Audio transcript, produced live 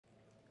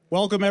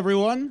Welcome,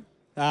 everyone.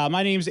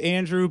 My name is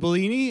Andrew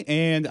Bellini,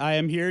 and I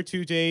am here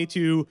today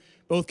to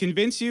both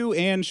convince you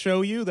and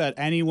show you that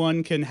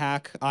anyone can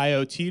hack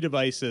IoT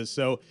devices.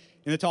 So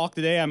in the talk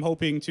today, I'm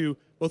hoping to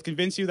both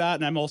convince you that,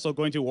 and I'm also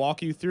going to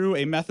walk you through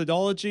a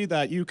methodology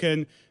that you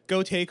can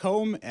go take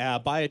home,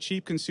 buy a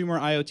cheap consumer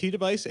IoT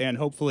device, and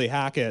hopefully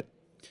hack it.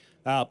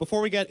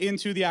 Before we get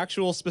into the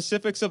actual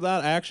specifics of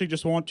that, I actually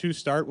just want to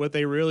start with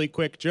a really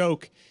quick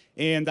joke.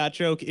 And that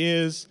joke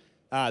is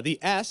the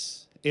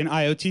S in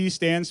IoT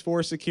stands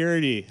for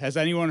security. Has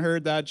anyone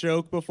heard that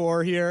joke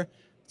before here?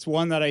 It's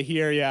one that I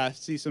hear, yeah, I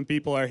see some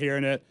people are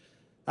hearing it.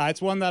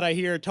 It's one that I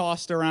hear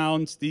tossed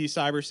around the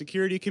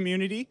cybersecurity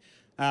community.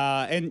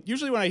 And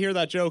usually when I hear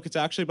that joke, it's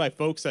actually by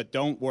folks that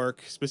don't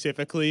work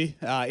specifically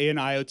in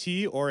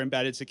IoT or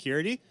embedded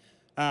security.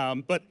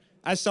 But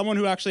as someone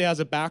who actually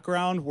has a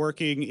background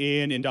working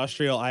in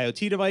industrial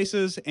IoT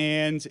devices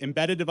and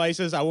embedded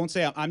devices, I won't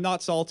say I'm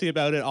not salty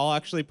about it. I'll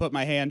actually put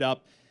my hand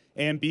up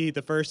and be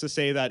the first to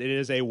say that it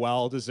is a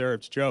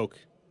well-deserved joke.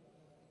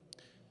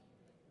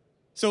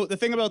 So the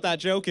thing about that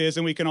joke is,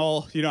 and we can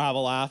all, have a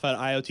laugh at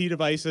IoT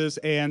devices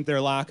and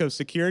their lack of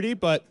security,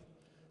 but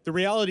the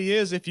reality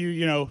is if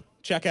you,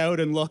 check out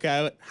and look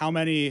at how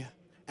many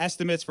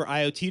estimates for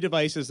IoT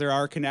devices there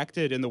are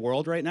connected in the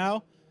world right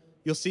now,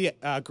 you'll see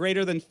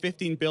greater than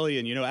 15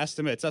 billion,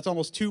 estimates. That's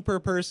almost 2 per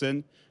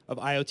person of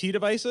IoT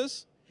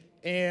devices.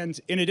 And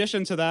in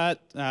addition to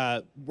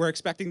that, we're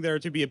expecting there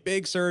to be a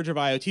big surge of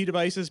IoT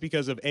devices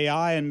because of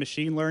AI and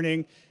machine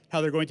learning,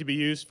 how they're going to be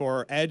used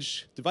for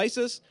edge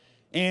devices.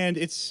 And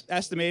it's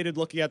estimated,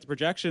 looking at the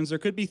projections, there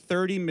could be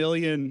 30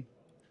 billion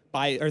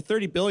by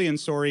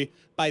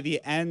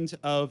the end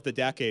of the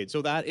decade.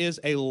 So that is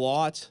a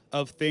lot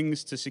of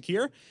things to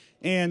secure.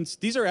 And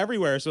these are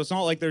everywhere. So it's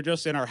not like they're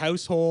just in our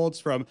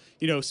households, from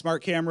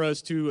smart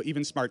cameras to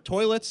even smart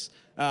toilets.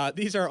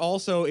 These are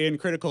also in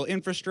critical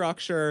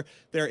infrastructure.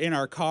 They're in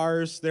our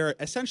cars. They're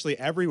essentially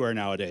everywhere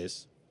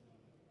nowadays.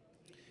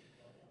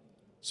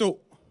 So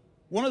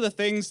one of the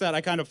things that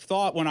I kind of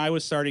thought when I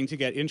was starting to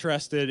get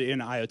interested in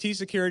IoT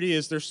security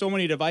is there's so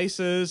many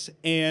devices,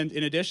 and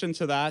in addition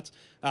to that,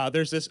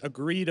 there's this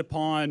agreed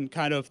upon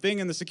kind of thing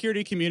in the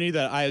security community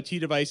that IoT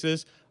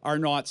devices are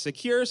not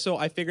secure. So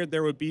I figured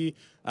there would be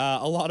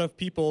a lot of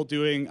people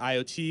doing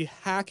IoT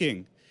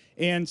hacking.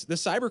 And the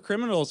cyber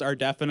criminals are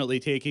definitely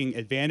taking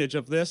advantage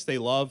of this. They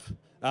love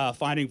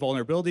finding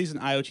vulnerabilities in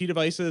IoT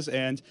devices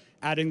and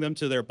adding them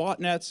to their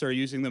botnets or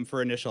using them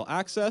for initial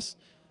access.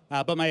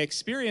 But my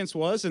experience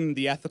was in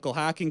the ethical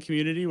hacking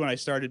community when I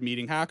started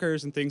meeting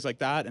hackers and things like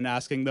that and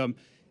asking them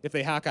if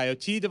they hack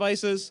IoT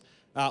devices.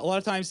 A lot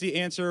of times the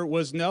answer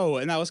was no,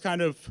 and that was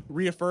kind of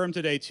reaffirmed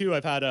today too.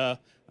 I've had a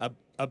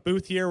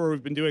booth here where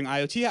we've been doing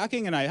IoT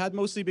hacking, and I had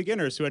mostly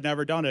beginners who had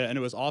never done it, and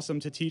it was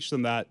awesome to teach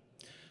them that.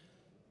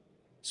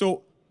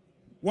 So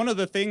one of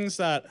the things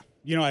that,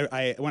 when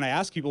I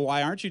ask people,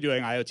 why aren't you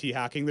doing IoT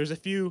hacking, there's a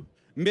few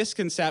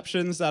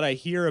misconceptions that I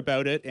hear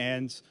about it,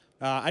 and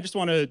I just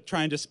want to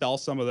try and dispel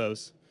some of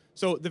those.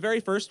 So the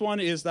very first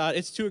one is that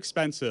it's too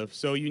expensive.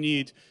 So you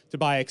need to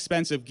buy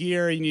expensive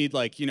gear. You need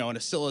an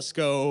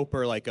oscilloscope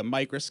or like a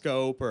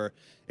microscope or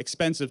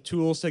expensive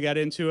tools to get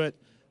into it.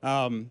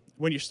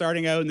 When you're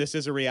starting out and this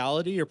is a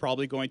reality, you're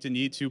probably going to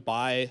need to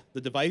buy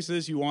the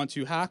devices you want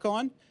to hack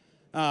on.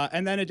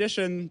 And then in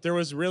addition, there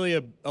was really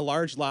a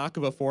large lack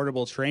of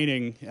affordable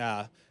training.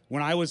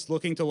 When I was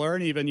looking to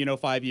learn, even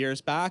 5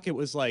 years back, it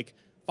was like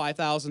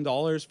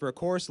 $5,000 for a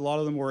course. A lot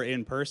of them were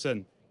in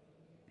person.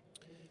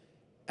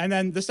 And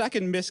then the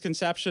second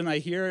misconception I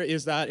hear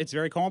is that it's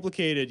very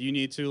complicated. You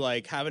need to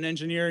have an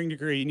engineering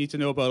degree. You need to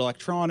know about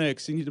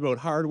electronics. You need to know about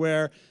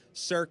hardware,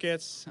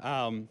 circuits,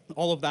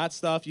 all of that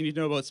stuff. You need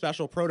to know about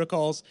special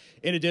protocols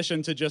in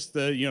addition to just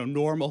the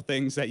normal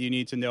things that you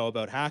need to know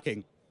about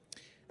hacking.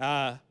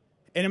 And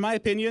in my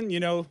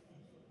opinion,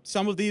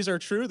 some of these are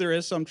true. There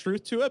is some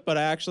truth to it, but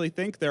I actually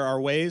think there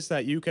are ways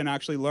that you can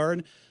actually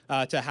learn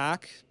to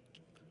hack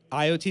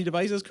IoT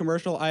devices,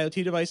 commercial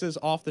IoT devices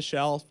off the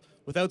shelf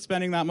without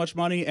spending that much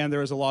money, and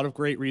there is a lot of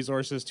great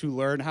resources to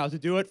learn how to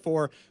do it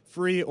for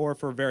free or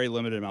for very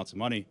limited amounts of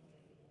money.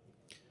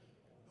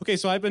 Okay,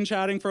 so I've been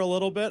chatting for a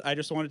little bit. I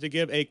just wanted to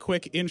give a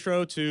quick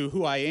intro to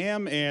who I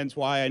am and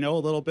why I know a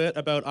little bit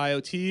about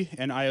IoT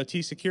and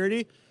IoT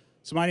security.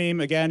 So my name,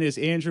 again, is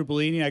Andrew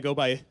Bellini. I go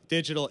by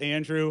Digital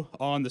Andrew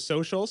on the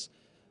socials.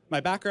 My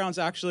background's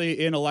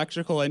actually in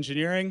electrical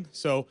engineering,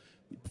 so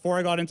before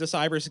I got into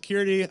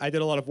cybersecurity, I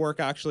did a lot of work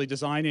actually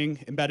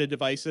designing embedded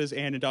devices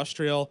and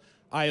industrial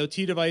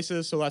IoT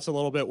devices. So that's a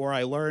little bit where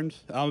I learned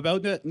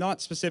about it, not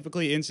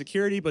specifically in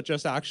security, but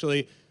just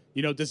actually,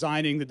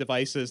 designing the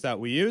devices that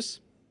we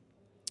use.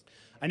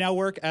 I now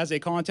work as a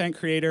content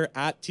creator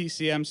at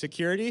TCM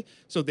Security.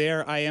 So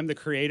there I am the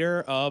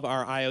creator of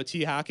our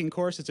IoT hacking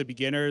course. It's a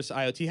beginner's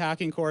IoT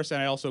hacking course,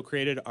 and I also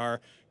created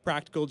our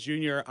Practical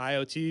Junior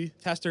IoT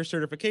Tester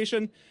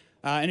certification.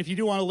 And if you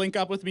do want to link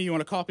up with me, you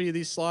want a copy of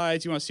these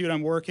slides, you want to see what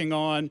I'm working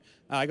on,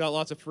 I got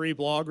lots of free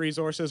blog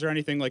resources or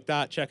anything like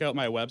that, check out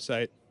my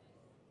website.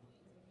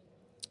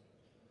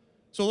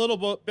 So a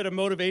little bit of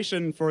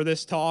motivation for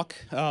this talk.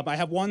 I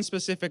have one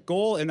specific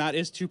goal, and that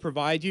is to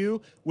provide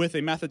you with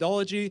a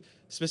methodology,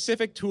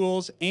 specific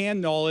tools,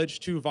 and knowledge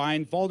to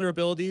find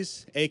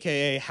vulnerabilities,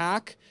 aka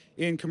hack,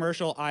 in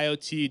commercial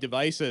IoT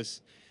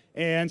devices.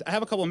 And I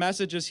have a couple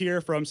messages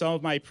here from some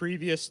of my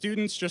previous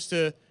students just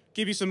to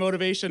give you some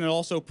motivation and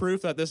also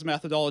proof that this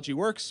methodology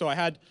works. So I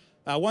had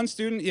one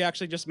student, he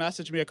actually just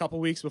messaged me a couple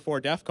weeks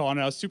before DEF CON,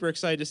 and I was super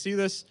excited to see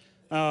this.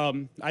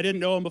 I didn't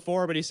know him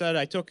before, but he said,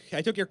 I took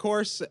your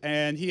course,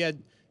 and he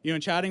had,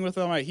 in chatting with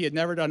him, he had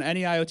never done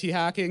any IoT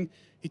hacking.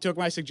 He took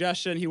my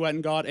suggestion. He went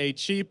and got a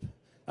cheap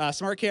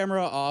smart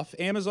camera off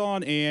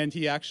Amazon, and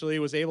he actually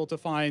was able to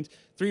find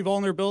 3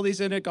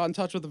 vulnerabilities in it, got in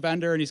touch with the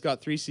vendor, and he's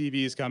got 3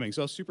 CVs coming.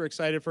 So I was super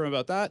excited for him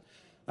about that.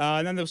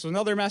 And then there was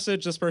another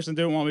message. This person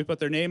didn't want me to put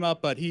their name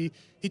up, but he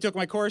took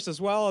my course as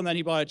well, and then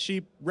he bought a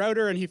cheap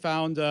router, and he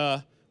found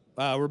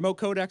remote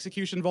code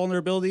execution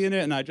vulnerability in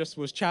it, and I just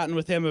was chatting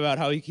with him about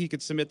how he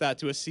could submit that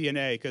to a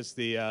CNA because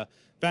the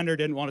vendor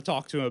didn't want to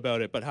talk to him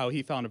about it, but how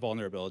he found a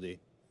vulnerability.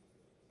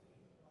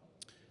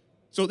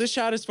 So this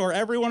chat is for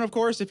everyone, of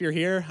course. If you're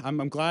here,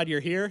 I'm glad you're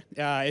here.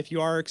 If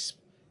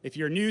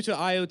you're new to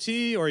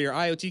IoT or you're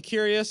IoT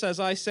curious, as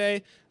I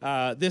say,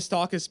 this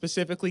talk is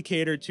specifically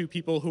catered to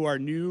people who are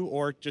new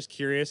or just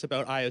curious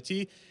about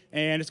IoT,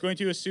 and it's going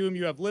to assume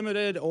you have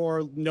limited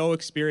or no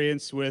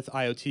experience with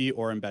IoT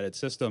or embedded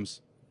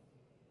systems.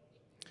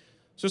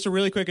 So just a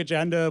really quick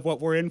agenda of what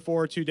we're in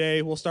for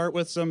today. We'll start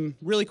with some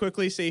really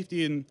quickly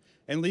safety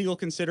and legal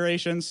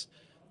considerations.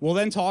 We'll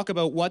then talk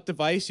about what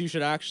device you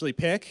should actually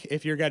pick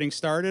if you're getting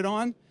started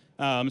on.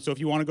 So if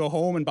you want to go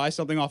home and buy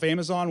something off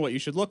Amazon, what you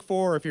should look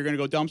for, if you're going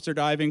to go dumpster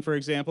diving, for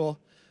example.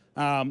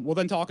 We'll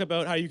then talk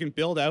about how you can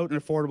build out an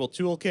affordable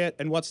toolkit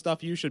and what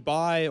stuff you should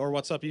buy or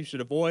what stuff you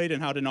should avoid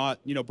and how to not,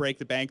 break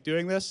the bank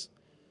doing this.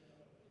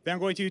 Then I'm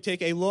going to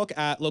take a look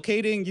at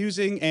locating,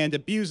 using, and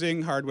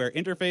abusing hardware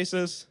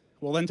interfaces.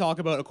 We'll then talk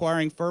about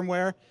acquiring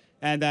firmware.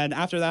 And then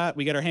after that,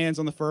 we get our hands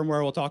on the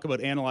firmware. We'll talk about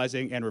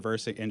analyzing and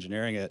reversing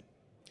engineering it.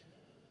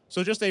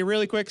 So just a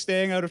really quick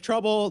staying out of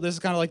trouble. This is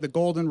kind of like the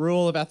golden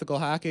rule of ethical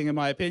hacking, in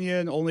my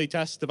opinion. Only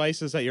test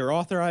devices that you're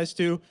authorized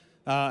to.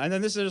 And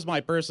then this is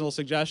my personal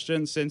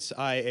suggestion, since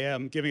I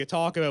am giving a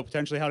talk about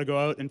potentially how to go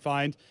out and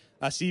find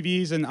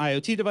CVs and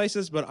IoT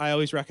devices, but I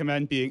always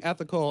recommend being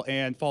ethical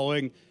and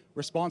following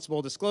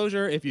responsible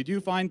disclosure if you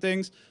do find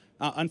things.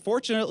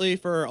 Unfortunately,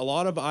 for a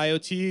lot of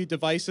IoT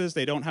devices,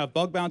 they don't have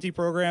bug bounty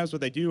programs, but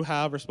they do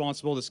have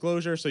responsible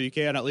disclosure, so you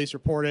can at least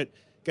report it,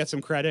 get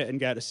some credit, and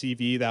get a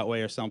CV that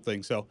way or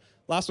something. So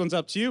last one's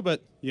up to you,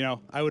 but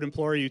I would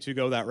implore you to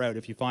go that route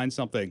if you find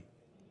something.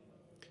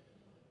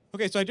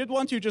 Okay, so I did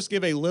want to just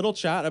give a little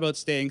chat about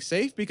staying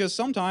safe, because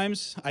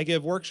sometimes I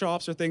give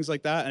workshops or things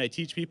like that, and I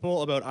teach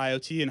people about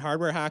IoT and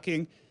hardware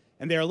hacking,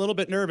 and they're a little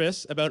bit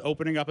nervous about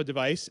opening up a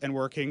device and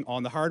working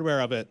on the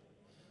hardware of it.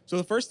 So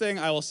the first thing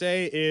I will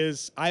say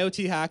is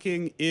IoT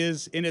hacking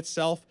is in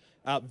itself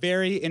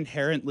very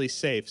inherently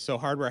safe. So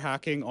hardware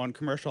hacking on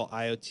commercial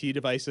IoT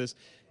devices.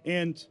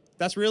 And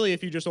that's really,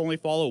 if you just only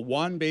follow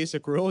one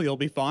basic rule, you'll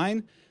be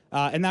fine.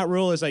 And that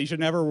rule is that you should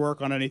never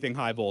work on anything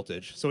high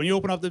voltage. So when you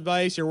open up the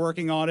device, you're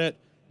working on it.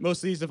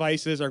 Most of these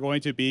devices are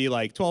going to be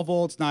like 12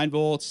 volts, 9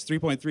 volts,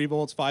 3.3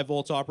 volts, 5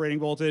 volts operating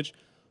voltage.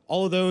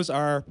 All of those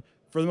are,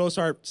 for the most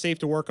part, safe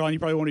to work on. You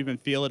probably won't even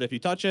feel it if you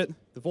touch it.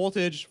 The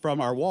voltage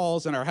from our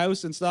walls and our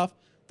house and stuff,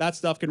 that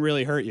stuff can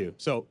really hurt you.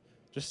 So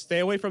just stay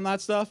away from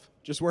that stuff.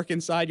 Just work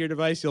inside your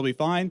device. You'll be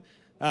fine.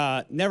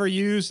 Never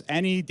use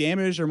any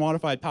damaged or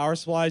modified power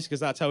supplies, because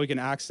that's how we can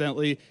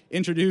accidentally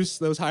introduce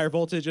those higher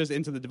voltages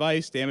into the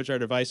device, damage our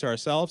device or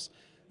ourselves.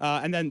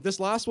 And then this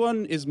last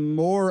one is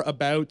more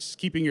about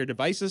keeping your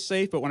devices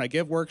safe. But when I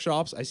give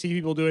workshops, I see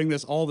people doing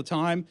this all the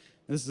time.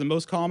 And this is the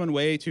most common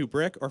way to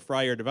brick or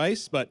fry your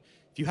device. But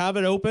if you have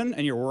it open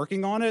and you're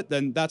working on it,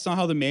 then that's not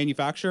how the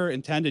manufacturer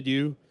intended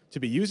you to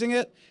be using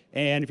it.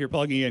 And if you're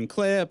plugging in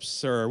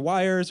clips or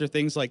wires or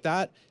things like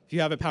that, if you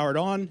have it powered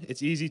on,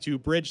 it's easy to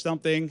bridge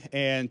something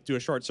and do a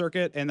short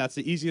circuit. And that's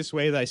the easiest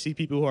way that I see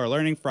people who are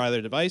learning fry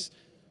their device.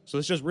 So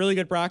it's just really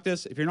good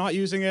practice. If you're not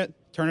using it,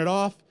 turn it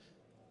off.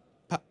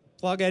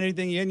 Plug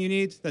anything in you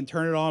need, then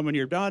turn it on when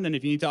you're done. And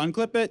if you need to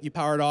unclip it, you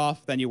power it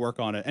off, then you work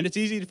on it. And it's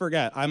easy to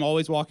forget. I'm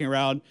always walking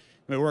around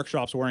in my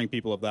workshops warning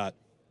people of that.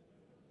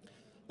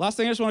 Last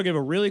thing I just want to give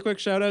a really quick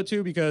shout out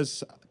to,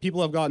 because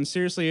people have gotten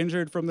seriously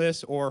injured from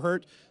this or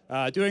hurt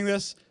doing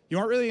this. You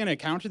aren't really going to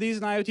encounter these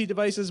in IoT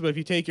devices, but if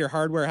you take your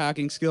hardware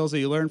hacking skills that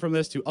you learn from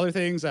this to other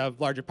things that have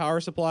larger power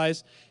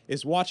supplies,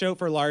 is watch out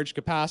for large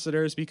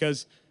capacitors,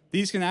 because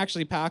these can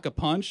actually pack a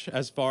punch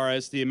as far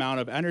as the amount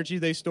of energy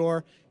they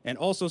store. And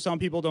also, some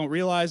people don't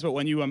realize, but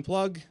when you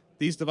unplug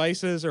these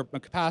devices or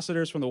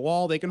capacitors from the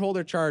wall, they can hold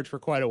their charge for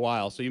quite a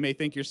while. So you may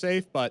think you're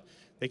safe, but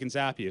they can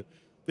zap you.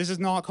 This is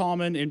not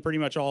common in pretty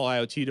much all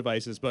IoT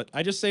devices, but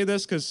I just say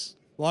this because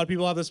a lot of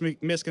people have this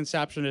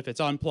misconception if it's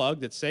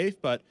unplugged, it's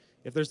safe, but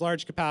if there's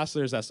large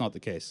capacitors, that's not the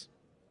case.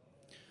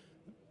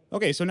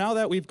 Okay, so now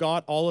that we've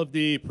got all of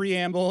the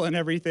preamble and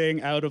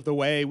everything out of the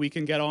way, we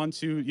can get on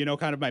to,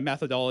 kind of my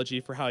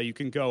methodology for how you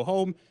can go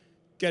home,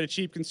 get a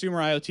cheap consumer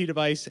IoT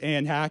device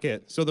and hack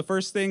it. So the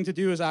first thing to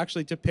do is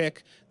actually to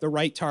pick the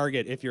right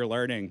target if you're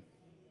learning.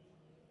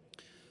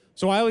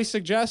 So I always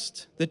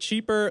suggest the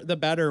cheaper, the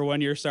better when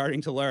you're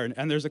starting to learn.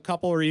 And there's a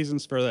couple of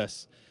reasons for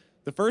this.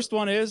 The first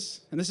one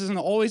is, and this isn't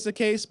always the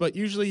case, but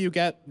usually you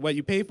get what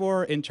you pay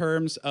for in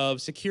terms of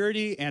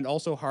security and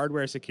also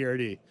hardware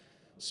security.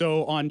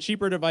 So on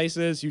cheaper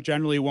devices, you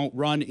generally won't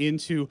run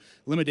into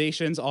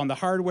limitations on the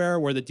hardware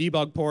where the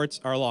debug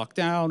ports are locked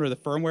down or the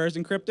firmware is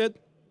encrypted.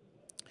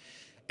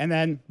 And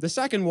then the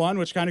second one,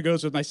 which kind of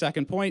goes with my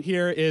second point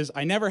here, is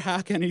I never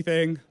hack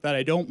anything that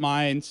I don't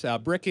mind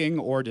bricking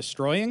or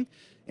destroying.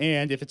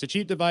 And if it's a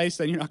cheap device,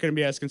 then you're not going to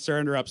be as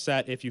concerned or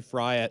upset if you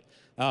fry it.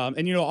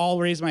 And, I'll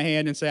raise my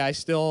hand and say I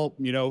still,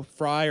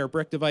 fry or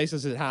brick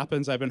devices. It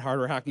happens. I've been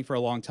hardware hacking for a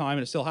long time,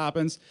 and it still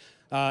happens.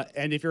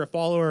 And if you're a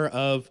follower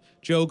of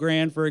Joe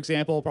Grand, for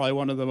example, probably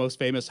one of the most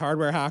famous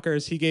hardware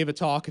hackers, he gave a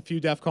talk a few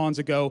DEF CONs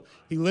ago.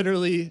 He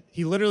literally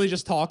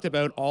just talked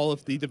about all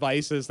of the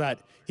devices that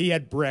he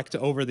had bricked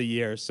over the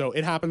years. So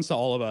it happens to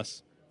all of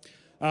us.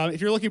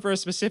 If you're looking for a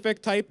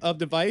specific type of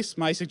device,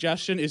 my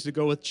suggestion is to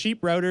go with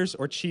cheap routers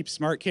or cheap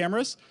smart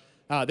cameras.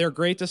 They're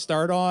great to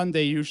start on.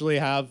 They usually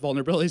have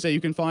vulnerabilities that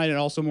you can find, and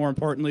also more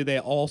importantly, they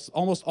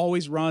almost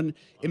always run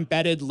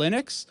embedded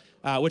Linux,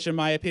 which in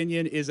my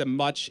opinion is a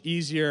much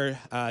easier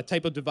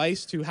type of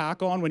device to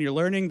hack on when you're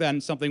learning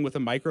than something with a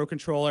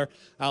microcontroller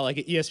like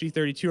an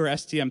ESP32 or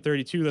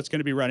STM32 that's going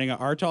to be running an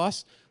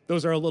RTOS.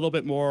 Those are a little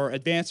bit more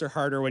advanced or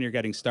harder when you're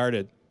getting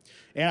started.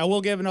 And I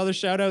will give another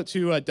shout out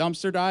to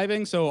dumpster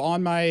diving. So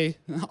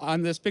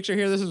on this picture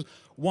here, this is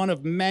one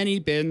of many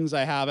bins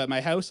I have at my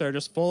house that are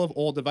just full of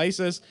old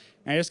devices.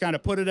 And I just kind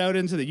of put it out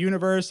into the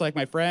universe. Like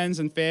my friends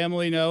and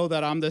family know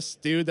that I'm this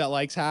dude that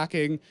likes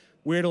hacking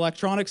weird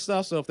electronic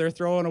stuff. So if they're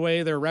throwing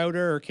away their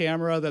router or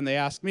camera, then they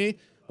ask me.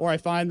 Or I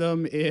find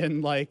them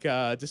in like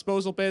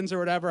disposal bins or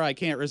whatever. I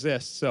can't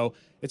resist. So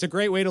it's a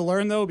great way to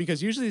learn though,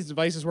 because usually these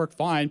devices work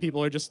fine.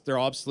 People are they're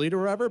obsolete or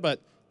whatever, but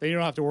then you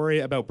don't have to worry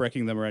about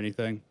bricking them or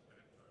anything.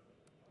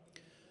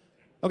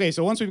 Okay,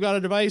 so once we've got a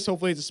device,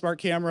 hopefully it's a smart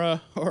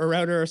camera or a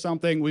router or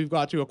something, we've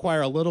got to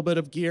acquire a little bit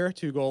of gear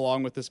to go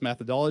along with this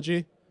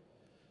methodology.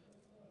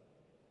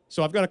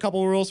 So I've got a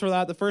couple of rules for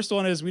that. The first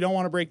one is we don't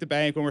want to break the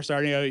bank when we're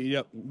starting out.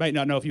 You might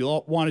not know if you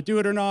want to do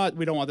it or not.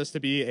 We don't want this to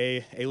be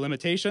a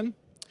limitation.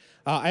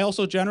 I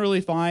also generally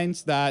find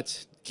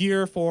that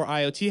gear for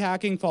IoT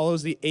hacking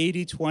follows the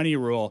 80-20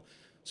 rule.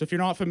 So if you're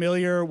not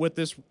familiar with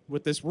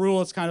this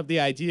rule, it's kind of the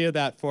idea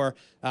that for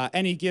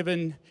any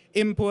given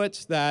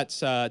input, that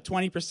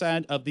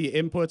 20% of the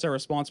inputs are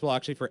responsible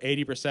actually for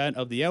 80%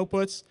 of the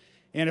outputs.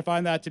 And I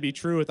find that to be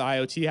true with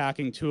IoT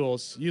hacking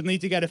tools. You'll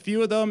need to get a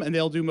few of them, and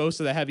they'll do most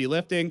of the heavy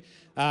lifting.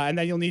 And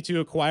then you'll need to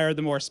acquire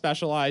the more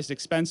specialized,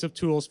 expensive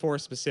tools for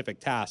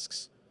specific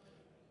tasks.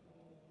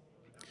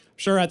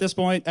 Sure, at this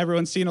point,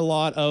 everyone's seen a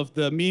lot of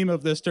the meme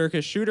of this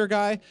Turkish shooter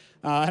guy,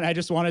 and I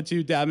just wanted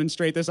to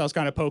demonstrate this. I was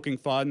kind of poking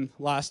fun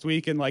last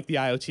week in like the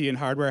IoT and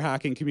hardware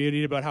hacking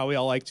community about how we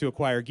all like to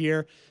acquire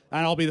gear,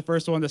 and I'll be the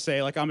first one to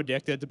say, like, I'm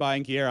addicted to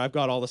buying gear. I've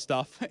got all the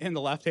stuff in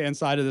the left-hand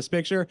side of this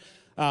picture,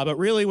 but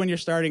really, when you're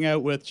starting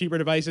out with cheaper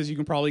devices, you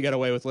can probably get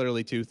away with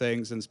literally 2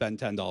 things and spend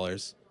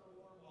 $10.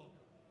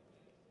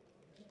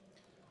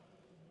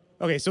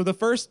 Okay, so the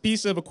first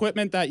piece of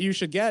equipment that you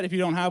should get, if you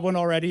don't have one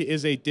already,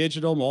 is a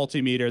digital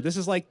multimeter. This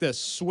is like the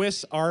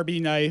Swiss Army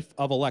knife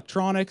of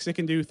electronics. It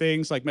can do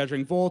things like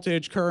measuring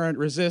voltage, current,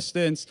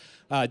 resistance,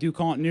 do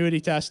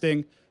continuity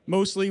testing.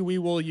 Mostly, we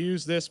will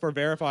use this for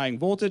verifying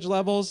voltage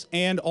levels,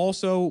 and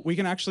also we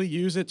can actually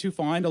use it to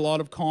find a lot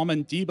of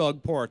common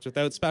debug ports.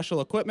 Without special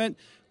equipment,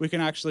 we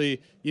can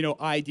actually,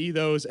 ID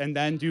those and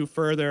then do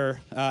further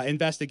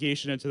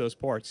investigation into those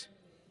ports.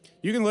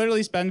 You can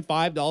literally spend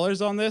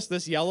 $5 on this.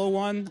 This yellow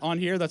one on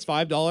here, that's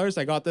 $5.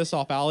 I got this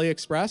off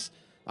AliExpress.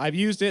 I've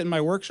used it in my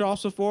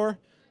workshops before.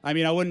 I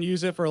mean, I wouldn't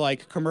use it for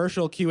like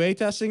commercial QA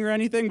testing or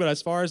anything, but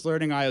as far as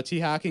learning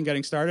IoT hacking,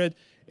 getting started,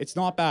 it's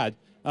not bad.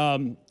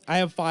 I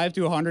have $5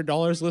 to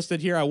 $100 listed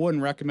here. I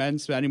wouldn't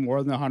recommend spending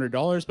more than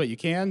 $100, but you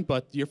can.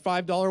 But your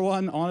 $5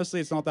 one, honestly,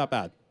 it's not that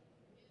bad.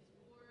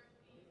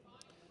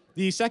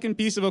 The second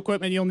piece of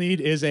equipment you'll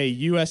need is a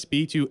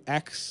USB to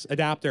X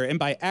adapter. And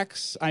by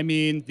X, I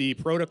mean the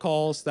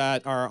protocols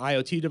that our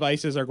IoT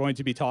devices are going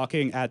to be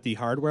talking at the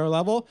hardware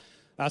level.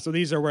 So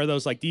these are where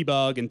those like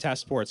debug and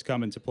test ports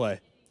come into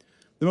play.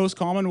 The most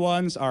common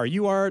ones are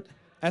UART,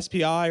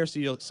 SPI, or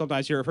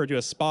sometimes you're referred to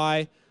as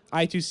SPI,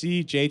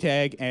 I2C,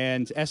 JTAG,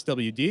 and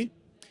SWD.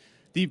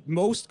 The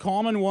most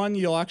common one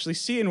you'll actually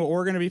see and what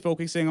we're going to be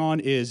focusing on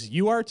is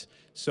UART.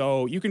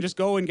 So you can just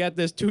go and get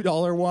this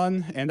 $2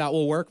 one, and that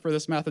will work for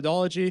this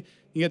methodology. You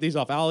can get these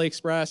off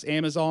AliExpress,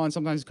 Amazon.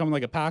 Sometimes they come in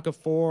like a pack of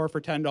 4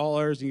 for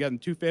 $10. You can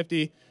get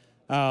them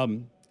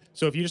 $2.50.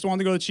 So if you just want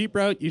to go the cheap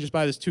route, you just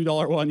buy this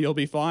 $2 one, you'll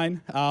be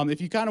fine. If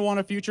you kind of want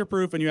a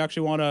future-proof and you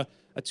actually want a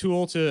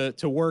tool to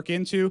work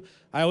into,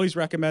 I always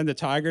recommend the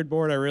Tigard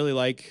board. I really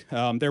like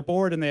their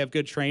board, and they have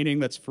good training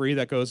that's free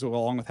that goes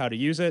along with how to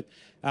use it.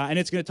 And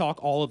it's going to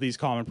talk all of these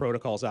common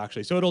protocols,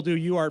 actually. So it'll do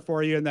UART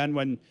for you, and then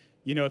when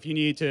you know, if you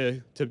need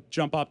to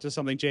jump up to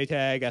something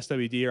JTAG,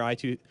 SWD, or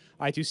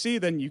I2C,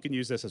 then you can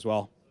use this as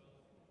well.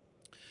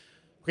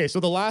 Okay,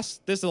 so this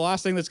is the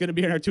last thing that's going to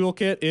be in our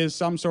toolkit is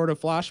some sort of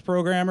Flash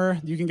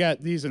programmer. You can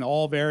get these in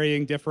all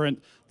varying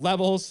different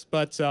levels,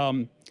 but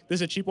this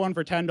is a cheap one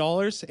for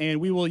 $10, and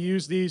we will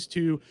use these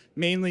to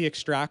mainly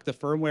extract the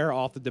firmware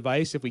off the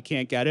device if we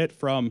can't get it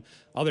from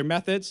other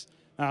methods.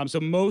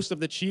 So most of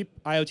the cheap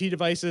IoT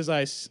devices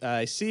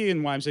I see,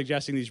 and why I'm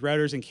suggesting these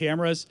routers and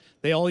cameras,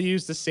 they all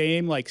use the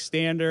same like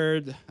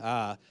standard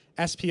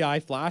SPI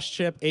flash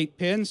chip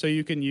 8-pin, so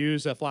you can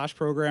use a Flash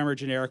programmer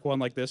generic one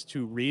like this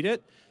to read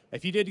it.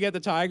 If you did get the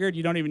Tiger,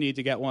 you don't even need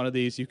to get one of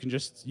these. You can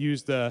just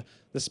use the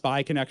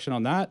SPI connection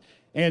on that.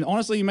 And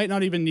honestly, you might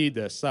not even need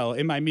this. So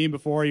in my meme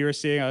before, you were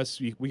seeing us,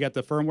 we get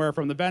the firmware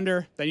from the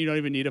vendor, then you don't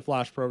even need a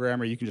Flash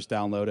programmer. You can just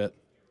download it.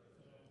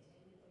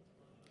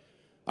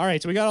 All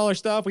right, so we got all our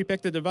stuff. We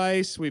picked the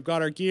device. We've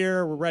got our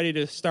gear. We're ready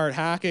to start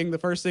hacking. The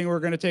first thing we're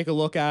going to take a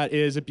look at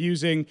is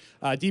abusing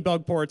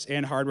debug ports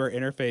and hardware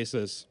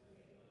interfaces.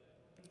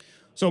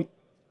 So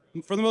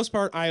for the most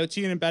part,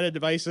 IoT and embedded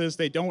devices,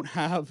 they don't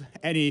have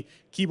any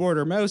keyboard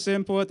or mouse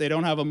input. They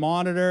don't have a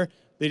monitor.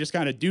 They just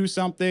kind of do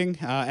something.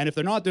 And if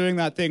they're not doing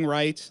that thing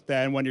right,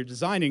 then when you're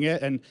designing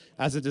it, and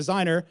as a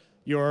designer,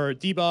 your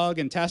debug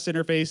and test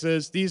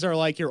interfaces, these are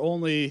like your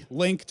only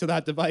link to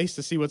that device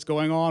to see what's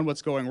going on,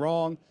 what's going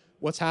wrong,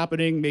 what's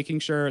happening, making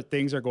sure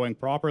things are going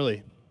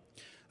properly.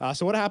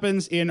 So what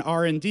happens in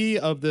R&D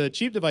of the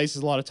cheap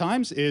devices a lot of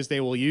times is they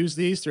will use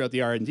these throughout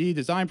the R&D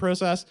design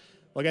process.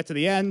 They'll get to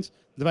the end,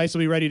 the device will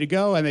be ready to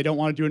go, and they don't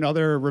want to do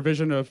another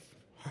revision of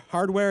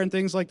hardware and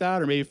things like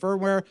that, or maybe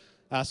firmware.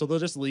 So they'll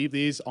just leave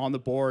these on the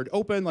board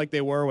open like they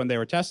were when they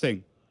were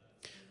testing.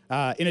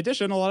 In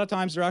addition, a lot of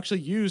times they're actually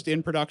used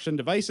in production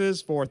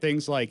devices for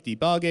things like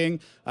debugging,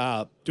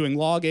 doing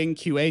logging,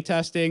 QA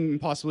testing,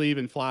 and possibly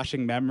even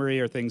flashing memory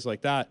or things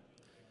like that.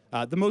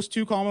 The most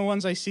two common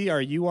ones I see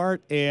are UART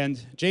and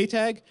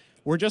JTAG.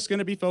 We're just going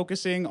to be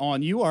focusing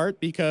on UART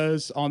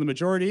because on the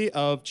majority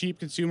of cheap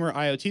consumer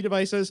IoT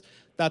devices,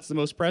 that's the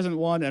most present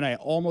one, and I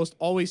almost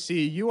always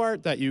see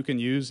UART that you can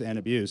use and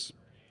abuse.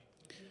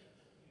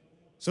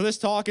 So this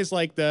talk is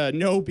like the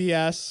no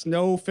BS,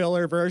 no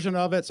filler version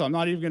of it, so I'm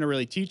not even going to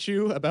really teach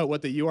you about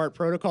what the UART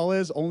protocol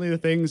is, only the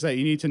things that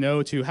you need to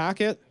know to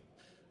hack it.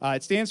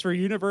 It stands for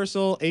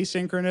Universal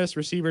Asynchronous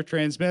Receiver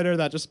Transmitter.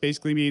 That just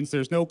basically means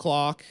there's no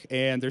clock,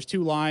 and there's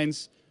two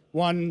lines,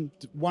 one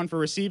for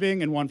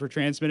receiving and one for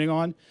transmitting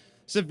on.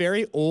 It's a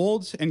very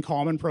old and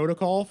common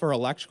protocol for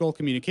electrical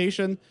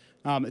communication.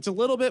 It's a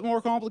little bit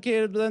more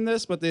complicated than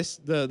this, but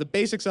the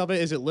basics of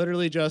it is it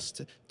literally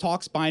just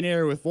talks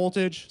binary with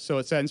voltage. So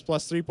it sends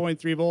plus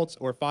 3.3 volts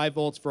or 5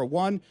 volts for a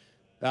 1,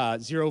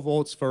 0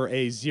 volts for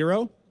a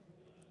 0.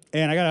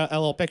 And I got a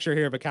little picture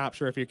here of a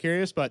capture if you're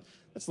curious, but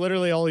that's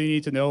literally all you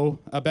need to know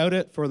about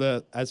it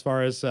for as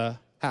far as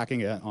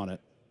hacking it on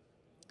it.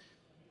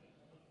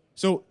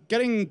 So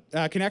getting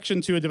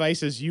connection to a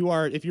device is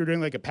if you're doing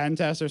like a pen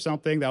test or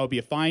something, that would be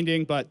a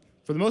finding, but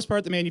for the most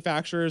part, the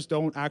manufacturers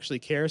don't actually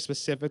care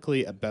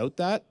specifically about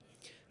that.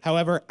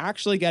 However,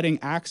 actually getting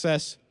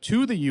access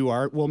to the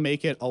UART will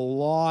make it a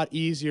lot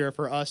easier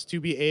for us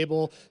to be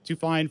able to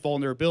find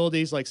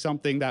vulnerabilities like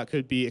something that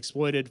could be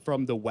exploited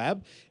from the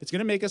web. It's going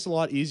to make us a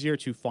lot easier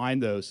to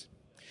find those.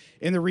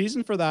 And the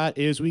reason for that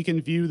is we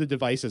can view the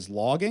device's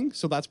logging.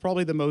 So that's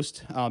probably the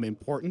most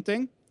important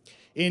thing.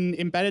 In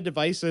embedded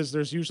devices,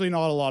 there's usually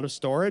not a lot of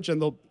storage,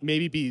 and there'll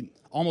maybe be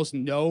almost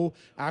no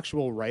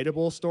actual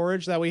writable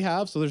storage that we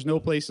have, so there's no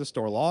place to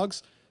store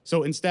logs.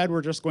 So instead,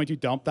 we're just going to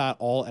dump that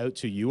all out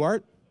to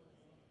UART.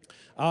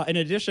 In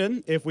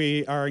addition, if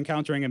we are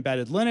encountering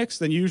embedded Linux,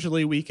 then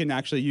usually we can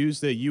actually use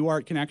the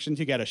UART connection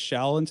to get a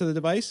shell into the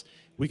device.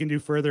 We can do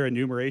further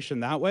enumeration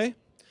that way.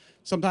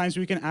 Sometimes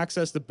we can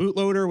access the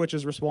bootloader, which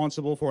is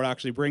responsible for what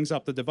actually brings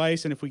up the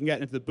device. And if we can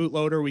get into the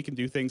bootloader, we can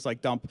do things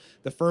like dump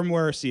the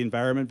firmware, see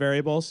environment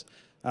variables.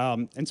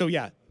 And so,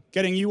 yeah,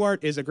 getting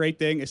UART is a great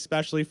thing,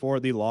 especially for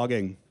the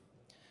logging.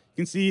 You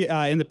can see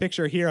in the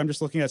picture here, I'm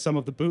just looking at some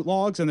of the boot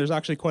logs, and there's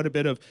actually quite a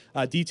bit of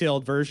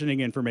detailed versioning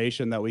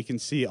information that we can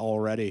see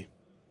already.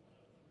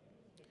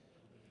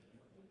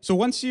 So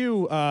once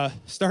you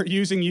start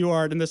using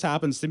UART, and this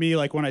happens to me,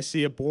 like when I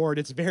see a board,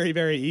 it's very,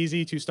 very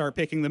easy to start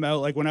picking them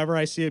out. Like whenever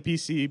I see a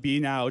PCB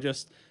now,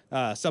 just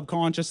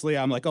subconsciously,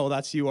 I'm like, oh,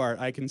 that's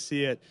UART. I can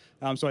see it.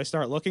 So I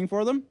start looking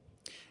for them.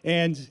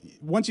 And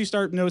once you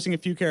start noticing a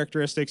few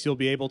characteristics, you'll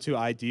be able to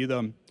ID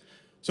them.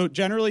 So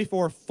generally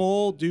for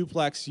full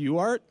duplex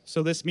UART,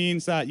 so this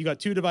means that you got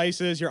two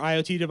devices, your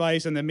IoT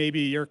device, and then maybe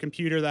your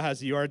computer that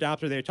has the UART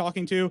adapter they're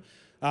talking to.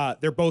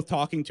 They're both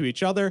talking to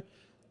each other.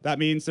 That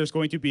means there's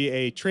going to be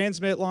a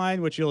transmit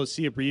line, which you'll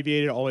see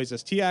abbreviated always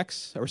as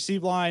TX, a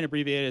receive line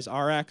abbreviated as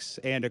RX,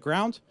 and a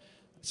ground.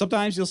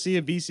 Sometimes you'll see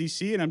a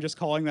VCC, and I'm just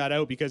calling that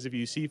out because if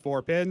you see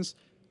 4 pins,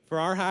 for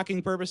our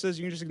hacking purposes,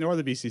 you can just ignore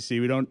the VCC.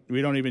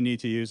 We don't even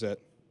need to use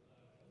it.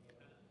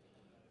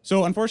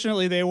 So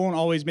unfortunately, they won't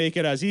always make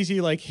it as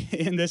easy. Like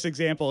in this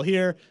example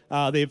here,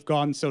 they've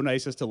gone so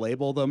nice as to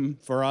label them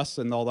for us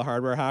and all the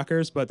hardware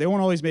hackers, but they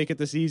won't always make it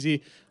this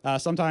easy.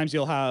 Sometimes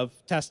you'll have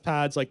test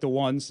pads like the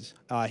ones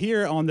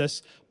here on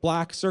this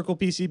black circle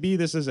PCB.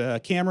 This is a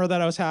camera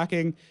that I was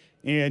hacking,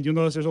 and you'll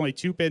notice there's only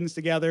 2 pins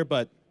together,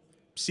 but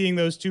seeing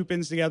those 2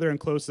 pins together and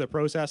close to the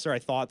processor, I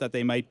thought that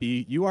they might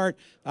be UART,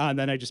 and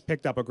then I just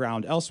picked up a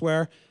ground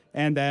elsewhere.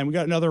 And then we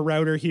got another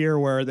router here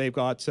where they've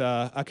got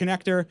a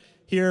connector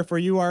here for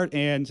UART,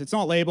 and it's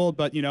not labeled,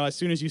 but you know, as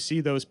soon as you see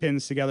those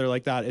pins together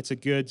like that, it's a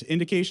good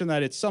indication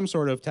that it's some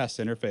sort of test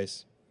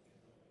interface.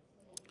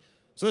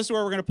 So this is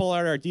where we're going to pull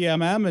out our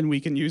DMM, and we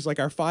can use like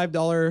our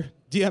 $5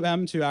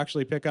 DMM to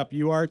actually pick up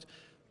UART.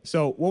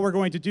 So what we're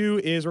going to do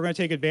is we're going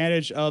to take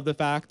advantage of the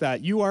fact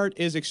that UART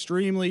is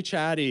extremely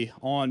chatty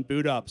on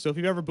boot up. So if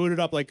you've ever booted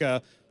up like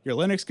your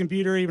Linux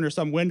computer even, or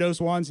some Windows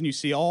ones, and you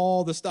see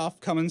all the stuff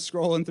coming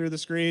scrolling through the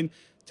screen,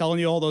 telling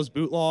you all those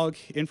boot log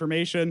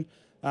information,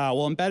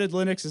 well, embedded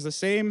Linux is the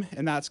same,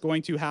 and that's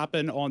going to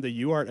happen on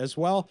the UART as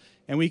well,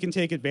 and we can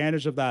take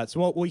advantage of that.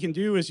 So what we can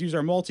do is use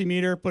our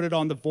multimeter, put it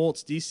on the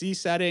volts DC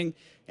setting,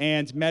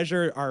 and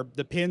measure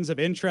the pins of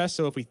interest.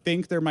 So if we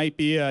think there might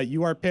be a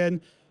UART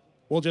pin,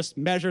 we'll just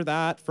measure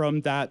that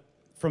from that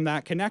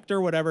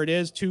connector, whatever it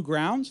is, to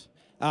ground.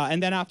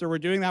 And then after we're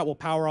doing that, we'll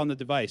power on the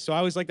device. So I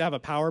always like to have a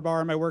power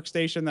bar on my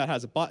workstation that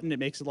has a button. It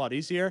makes it a lot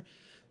easier.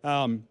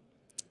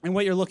 And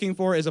what you're looking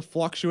for is a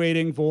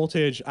fluctuating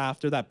voltage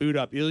after that boot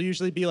up. It'll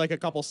usually be like a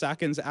couple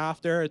seconds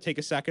after. It'll take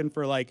a second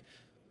for like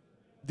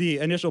the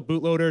initial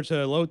bootloader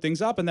to load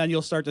things up, and then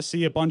you'll start to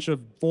see a bunch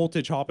of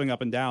voltage hopping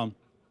up and down.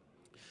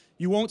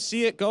 You won't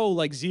see it go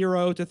like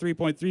 0 to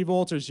 3.3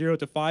 volts or 0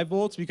 to 5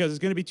 volts because it's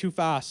going to be too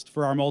fast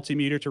for our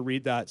multimeter to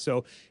read that.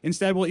 So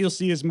instead, what you'll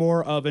see is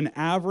more of an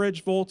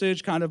average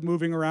voltage kind of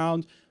moving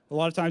around. A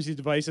lot of times these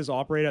devices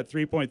operate at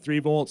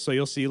 3.3 volts, so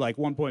you'll see like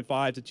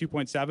 1.5 to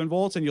 2.7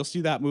 volts, and you'll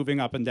see that moving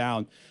up and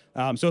down.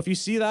 So if you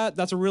see that,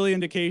 that's a really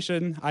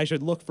indication I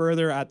should look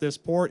further at this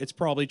port. It's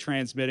probably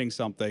transmitting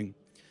something.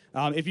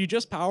 If you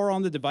just power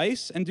on the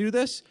device and do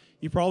this,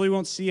 you probably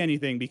won't see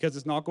anything because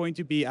it's not going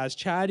to be as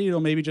chatty. It'll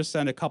maybe just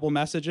send a couple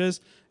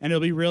messages, and it'll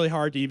be really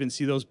hard to even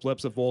see those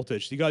blips of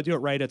voltage. So you got to do it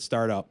right at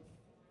startup.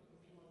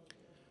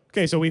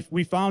 Okay, so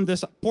we found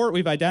this port,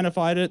 we've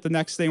identified it. The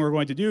next thing we're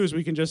going to do is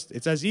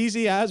it's as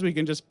easy as we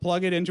can just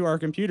plug it into our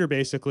computer,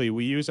 basically.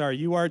 We use our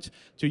UART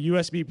to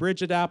USB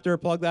bridge adapter,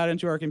 plug that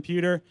into our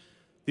computer.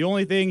 The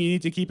only thing you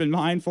need to keep in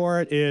mind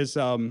for it is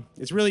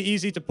it's really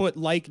easy to put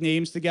like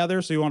names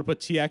together, so you want to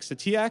put TX to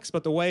TX,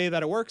 but the way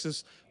that it works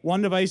is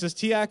one device's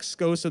TX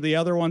goes to the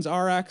other one's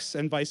RX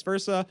and vice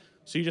versa,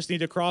 so you just need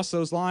to cross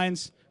those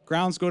lines.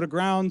 Grounds go to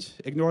ground,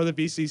 ignore the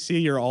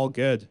VCC, you're all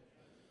good.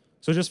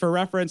 So just for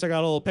reference, I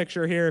got a little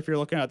picture here if you're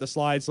looking at the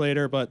slides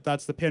later, but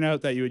that's the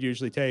pinout that you would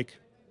usually take.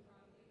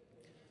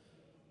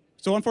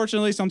 So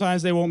unfortunately,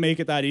 sometimes they won't make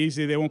it that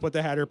easy. They won't put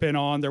the header pin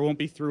on. There won't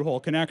be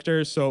through-hole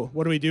connectors. So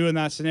what do we do in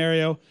that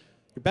scenario?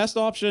 Your best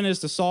option is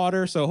to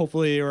solder. So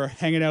hopefully you're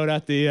hanging out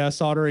at the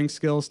soldering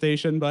skills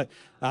station. But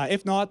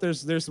if not,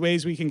 there's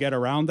ways we can get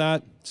around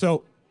that.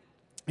 So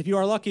if you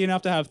are lucky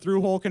enough to have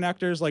through-hole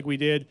connectors like we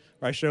did,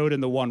 or I showed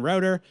in the one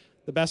router,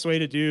 the best way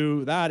to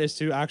do that is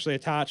to actually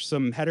attach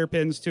some header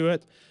pins to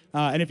it.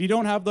 And if you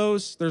don't have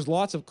those, there's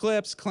lots of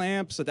clips,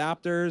 clamps,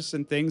 adapters,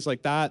 and things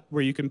like that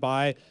where you can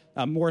buy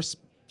more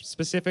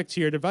specific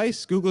to your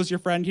device. Google's your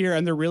friend here,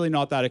 and they're really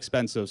not that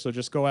expensive. So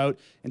just go out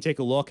and take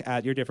a look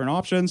at your different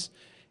options.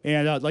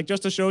 And like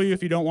just to show you,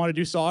 if you don't want to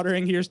do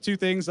soldering, here's 2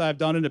 things I've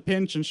done in a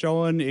pinch and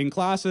shown in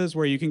classes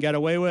where you can get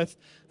away with.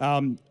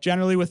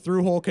 Generally with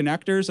through-hole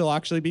connectors, it'll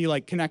actually be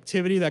like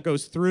connectivity that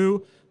goes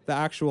through the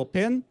actual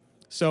pin.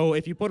 So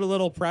if you put a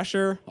little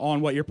pressure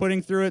on what you're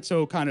putting through it,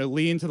 so kind of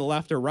lean to the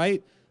left or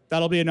right,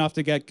 that'll be enough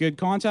to get good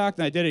contact.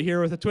 And I did it here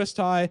with a twist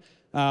tie,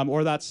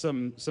 or that's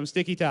some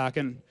sticky tack.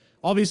 And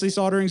obviously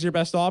soldering is your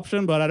best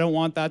option, but I don't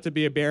want that to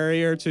be a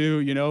barrier to,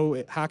 you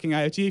know, hacking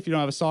IoT if you don't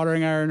have a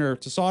soldering iron or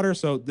to solder,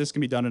 so this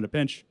can be done in a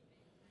pinch.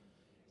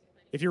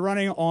 If you're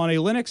running on a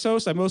Linux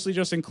host, I mostly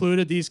just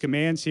included these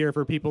commands here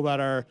for people that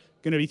are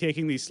going to be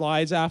taking these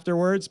slides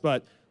afterwards,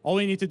 but all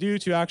we need to do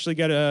to actually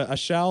get a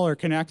shell or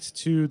connect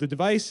to the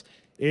device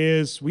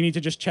is we need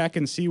to just check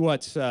and see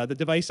what the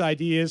device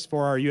ID is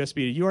for our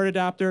USB to UART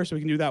adapter. So we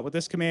can do that with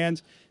this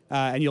command,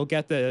 and you'll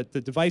get the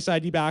device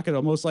ID back.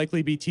 It'll most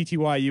likely be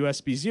TTY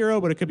USB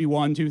 0, but it could be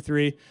 1, 2,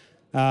 3.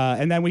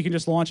 And then we can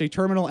just launch a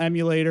terminal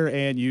emulator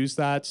and use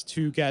that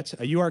to get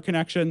a UART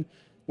connection.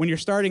 When you're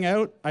starting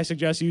out, I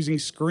suggest using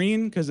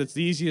Screen because it's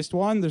the easiest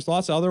one. There's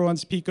lots of other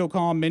ones, PicoCom,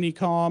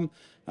 Minicom,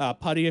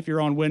 Putty if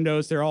you're on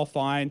Windows. They're all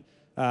fine.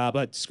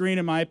 But Screen,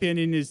 in my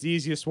opinion, is the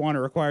easiest one. It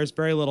requires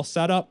very little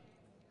setup.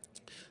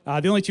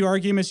 The only 2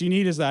 arguments you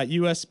need is that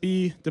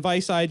USB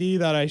device ID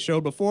that I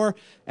showed before.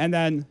 And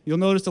then you'll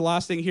notice the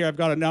last thing here, I've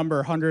got a number,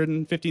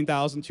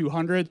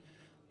 115,200.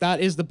 That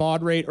is the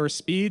baud rate or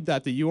speed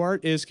that the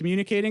UART is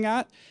communicating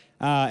at.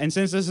 And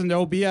since this is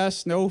no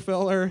BS, no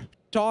filler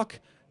talk,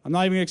 I'm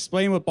not even going to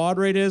explain what baud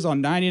rate is.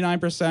 On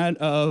 99%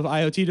 of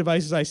IoT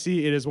devices I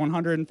see, it is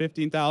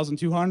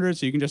 115,200,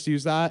 so you can just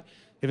use that.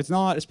 If it's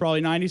not, it's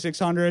probably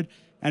 9,600.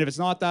 And if it's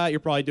not that, you're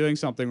probably doing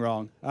something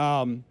wrong.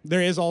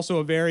 There is also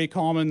a very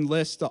common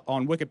list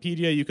on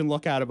Wikipedia you can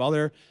look at of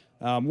other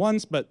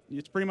ones, but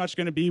it's pretty much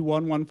going to be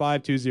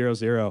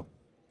 115,200.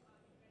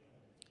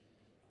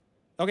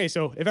 Okay,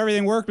 so if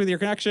everything worked with your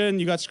connection,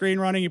 you got screen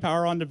running, you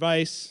power on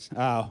device,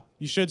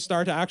 you should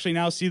start to actually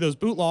now see those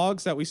boot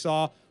logs that we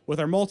saw with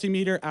our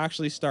multimeter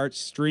actually start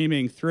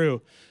streaming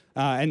through.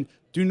 And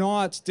do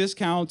not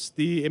discount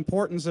the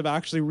importance of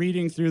actually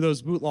reading through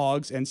those boot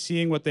logs and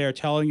seeing what they are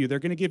telling you. They're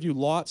going to give you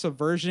lots of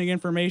versioning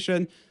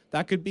information.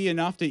 That could be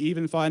enough to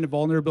even find a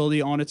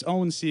vulnerability on its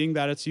own, seeing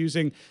that it's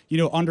using,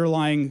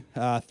 underlying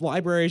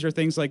libraries or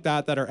things like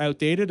that that are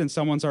outdated, and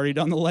someone's already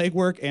done the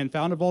legwork and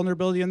found a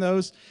vulnerability in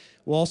those.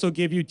 We'll also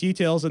give you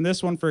details in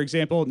this one, for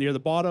example, near the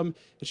bottom,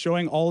 it's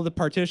showing all of the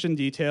partition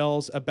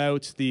details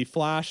about the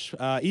flash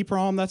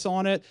EEPROM that's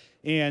on it,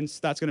 and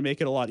that's going to make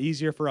it a lot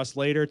easier for us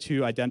later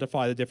to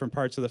identify the different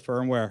parts of the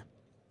firmware.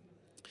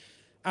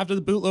 After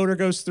the bootloader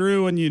goes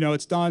through and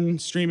it's done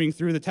streaming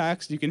through the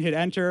text, you can hit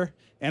enter.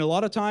 And a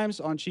lot of times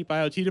on cheap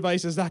IoT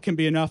devices, that can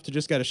be enough to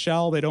just get a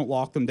shell. They don't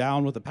lock them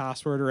down with a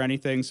password or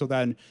anything, so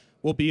then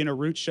we'll be in a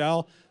root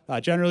shell.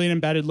 Generally in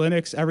embedded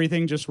Linux,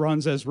 everything just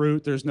runs as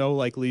root. There's no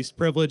least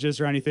privileges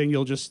or anything.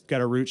 You'll just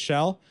get a root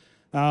shell.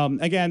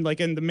 Again,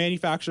 in the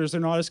manufacturers, they're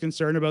not as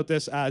concerned about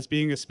this as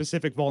being a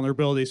specific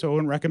vulnerability. So I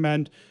wouldn't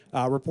recommend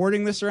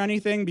reporting this or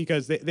anything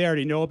because they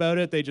already know about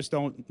it. They just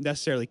don't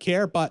necessarily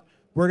care. But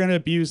we're going to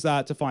abuse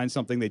that to find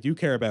something they do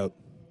care about.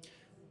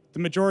 The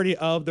majority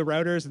of the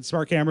routers and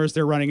smart cameras,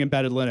 they're running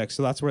embedded Linux.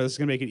 So that's where this is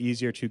going to make it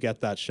easier to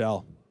get that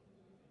shell.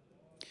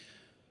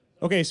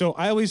 Okay, so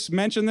I always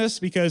mention this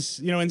because,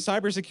 in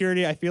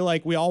cybersecurity, I feel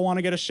like we all want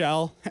to get a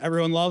shell.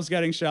 Everyone loves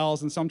getting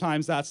shells, and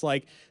sometimes that's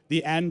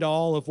the end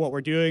all of what we're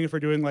doing if we're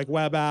doing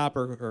web app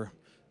or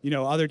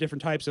other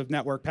different types of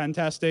network pen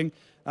testing.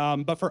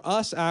 But for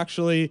us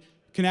actually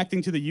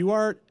connecting to the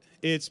UART,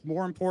 it's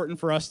more important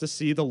for us to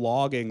see the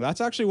logging.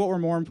 That's actually what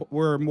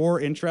we're more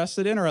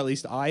interested in, or at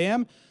least I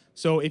am.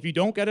 So if you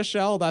don't get a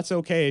shell, that's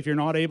okay. If you're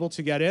not able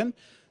to get in,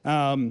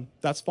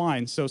 that's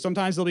fine. So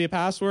sometimes there'll be a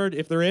password.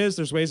 If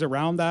there's ways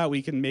around that.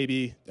 We can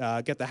maybe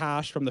get the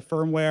hash from the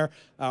firmware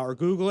or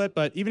Google it.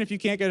 But even if you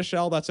can't get a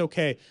shell, that's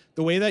okay.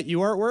 The way that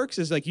UART works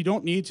is you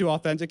don't need to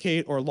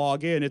authenticate or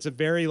log in. It's a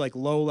very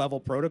low-level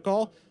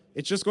protocol.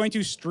 It's just going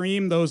to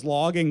stream those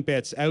logging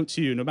bits out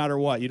to you no matter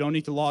what. You don't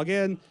need to log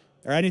in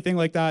or anything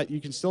like that. You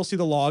can still see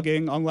the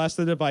logging unless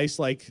the device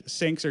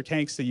syncs or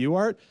tanks the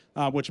UART,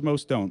 which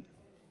most don't.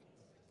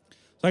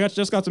 So I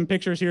just got some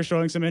pictures here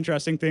showing some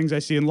interesting things I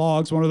see in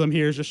logs. One of them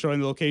here is just showing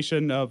the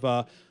location of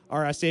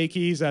RSA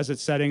keys as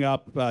it's setting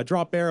up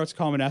drop bear. It's a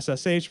common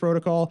SSH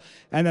protocol.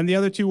 And then the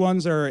other two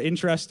ones are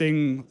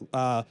interesting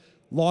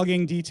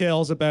logging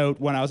details about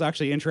when I was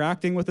actually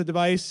interacting with the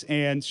device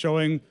and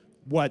showing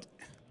what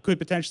could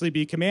potentially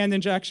be command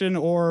injection,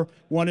 or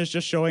one is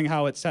just showing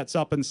how it sets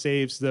up and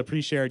saves the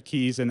pre-shared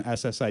keys and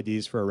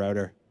SSIDs for a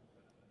router.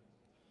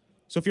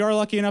 So if you are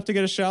lucky enough to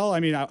get a shell,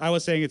 I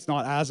was saying it's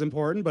not as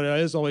important, but it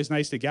is always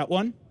nice to get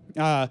one.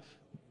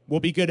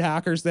 We'll be good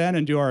hackers then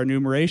and do our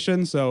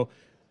enumeration. So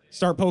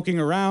start poking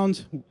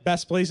around.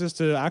 Best places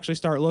to actually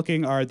start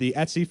looking are the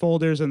Etsy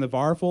folders and the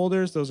var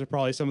folders. Those are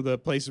probably some of the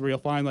places where you'll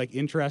find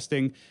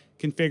interesting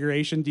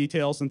configuration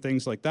details and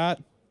things like that.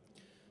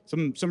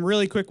 Some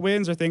really quick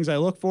wins are things I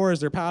look for. Is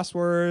there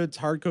passwords,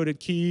 hard-coded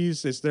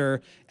keys? Is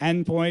there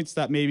endpoints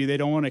that maybe they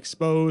don't want to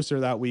expose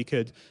or that we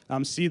could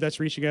see that's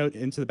reaching out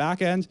into the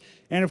back end?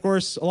 And of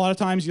course, a lot of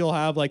times you'll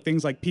have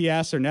things like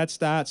PS or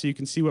netstat, so you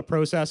can see what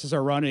processes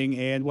are running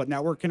and what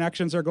network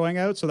connections are going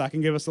out. So that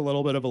can give us a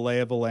little bit of a lay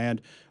of the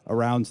land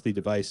around the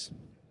device.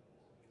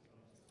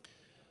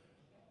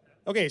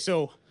 Okay,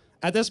 so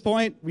at this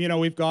point,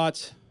 we've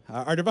got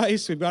our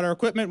device, we've got our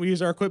equipment. We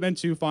use our equipment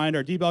to find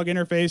our debug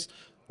interface.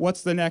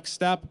 What's the next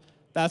step?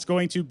 That's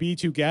going to be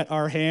to get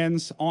our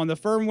hands on the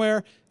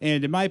firmware.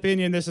 And in my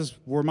opinion, this is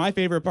where my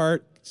favorite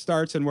part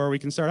starts and where we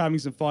can start having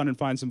some fun and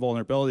find some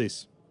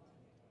vulnerabilities.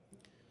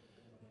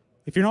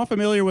 If you're not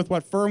familiar with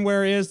what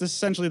firmware is, this is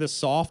essentially the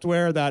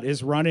software that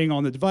is running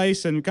on the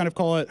device, and we kind of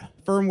call it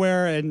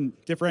firmware and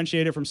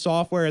differentiate it from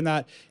software in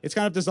that it's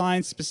kind of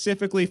designed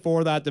specifically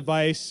for that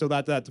device so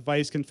that that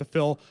device can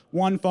fulfill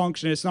one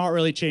function. It's not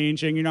really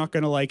changing. You're not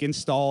going to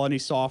install any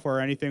software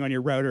or anything on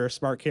your router or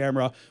smart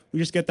camera. We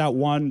just get that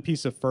one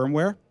piece of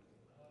firmware.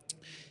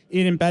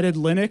 In embedded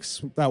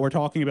Linux that we're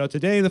talking about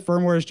today, the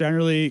firmware is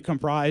generally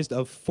comprised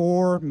of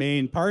 4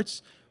 main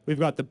parts. We've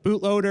got the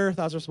bootloader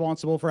that's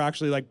responsible for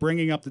actually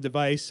bringing up the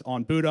device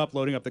on boot up,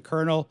 loading up the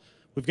kernel.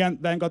 We've then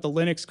got the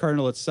Linux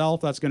kernel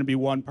itself. That's going to be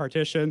one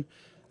partition.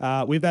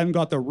 We've then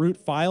got the root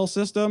file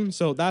system.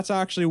 So that's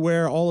actually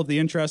where all of the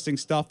interesting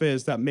stuff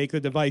is that make the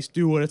device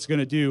do what it's going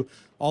to do.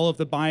 All of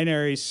the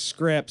binaries,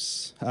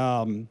 scripts,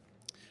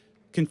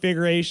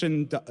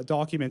 configuration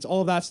documents,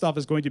 all of that stuff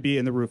is going to be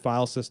in the root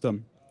file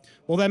system.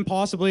 We'll then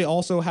possibly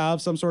also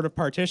have some sort of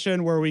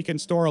partition where we can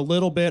store a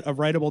little bit of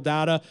writable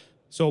data.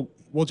 So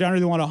we'll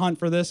generally want to hunt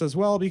for this as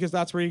well, because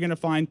that's where you're going to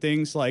find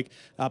things like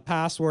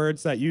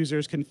passwords that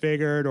users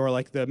configured, or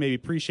like the maybe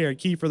pre-shared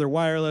key for their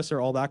wireless, or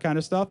all that kind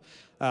of stuff.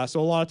 So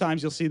a lot of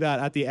times you'll see that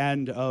at the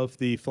end of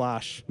the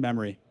flash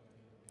memory.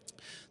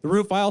 The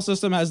root file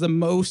system has the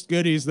most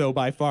goodies, though,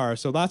 by far.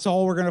 So that's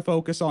all we're going to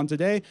focus on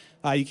today.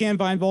 You can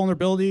find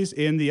vulnerabilities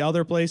in the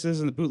other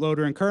places in the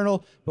bootloader and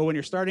kernel, but when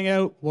you're starting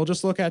out, we'll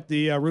just look at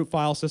the root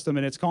file system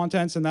and its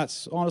contents, and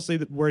that's honestly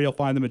where you'll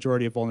find the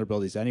majority of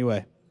vulnerabilities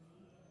anyway.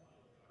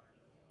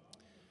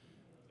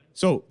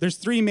 So there's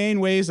three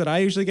main ways that I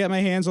usually get my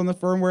hands on the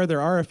firmware.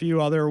 There are a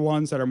few other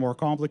ones that are more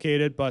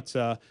complicated, but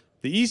the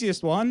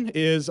easiest one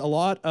is a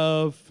lot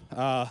of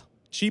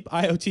cheap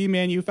IoT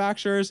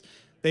manufacturers.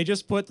 They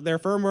just put their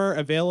firmware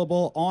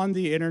available on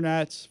the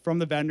internet from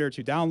the vendor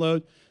to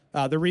download.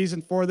 The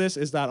reason for this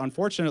is that,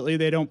 unfortunately,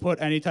 they don't put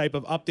any type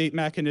of update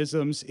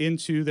mechanisms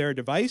into their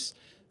device.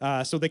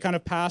 So they kind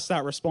of pass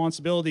that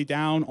responsibility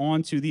down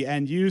onto the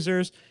end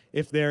users.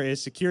 If there is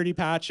security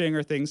patching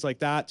or things like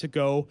that, to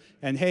go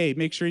and, hey,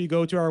 make sure you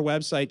go to our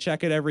website,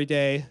 check it every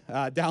day,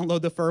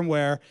 download the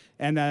firmware,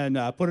 and then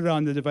put it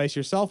on the device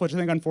yourself, which I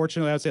think,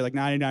 unfortunately, I would say like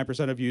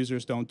 99% of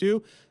users don't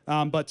do.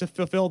 But to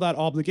fulfill that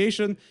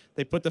obligation,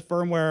 they put the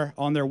firmware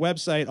on their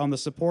website on the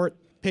support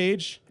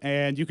page,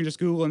 and you can just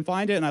Google and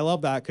find it. And I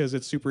love that because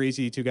it's super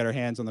easy to get our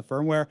hands on the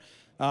firmware.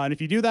 And if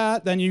you do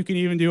that, then you can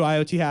even do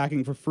IoT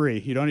hacking for free.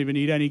 You don't even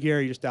need any gear.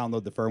 You just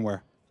download the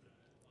firmware.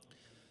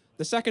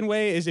 The second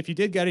way is if you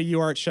did get a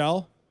UART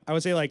shell, I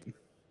would say like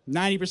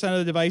 90% of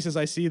the devices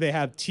I see, they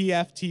have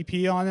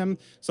TFTP on them.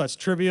 So that's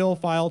Trivial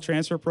File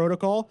Transfer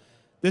Protocol.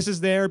 This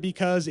is there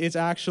because it's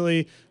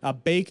actually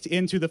baked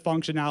into the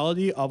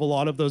functionality of a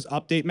lot of those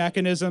update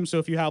mechanisms. So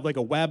if you have like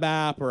a web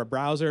app or a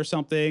browser or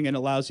something, and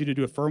allows you to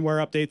do a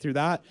firmware update through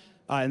that,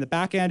 in the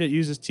back end, it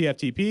uses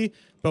TFTP,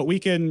 but we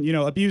can,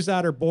 abuse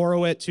that or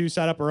borrow it to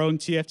set up our own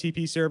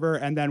TFTP server,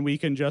 and then we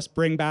can just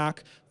bring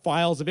back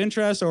files of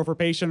interest, or if we're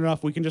patient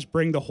enough, we can just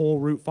bring the whole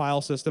root file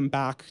system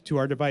back to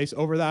our device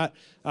over that,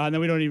 and then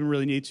we don't even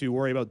really need to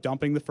worry about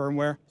dumping the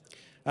firmware.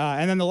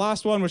 And then the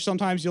last one, which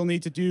sometimes you'll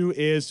need to do,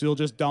 is you'll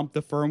just dump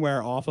the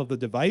firmware off of the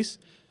device.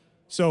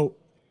 So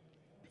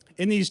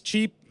in these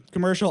cheap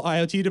commercial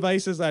IoT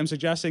devices that I'm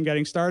suggesting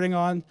getting starting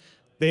on,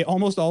 they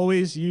almost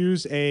always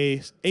use a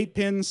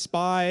 8-pin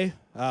SPI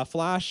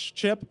flash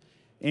chip,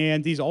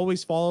 and these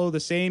always follow the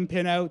same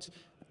pin out.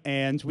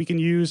 And we can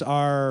use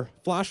our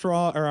flash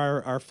raw,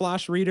 or our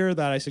flash reader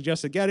that I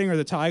suggested getting, or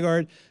the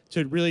TieGuard,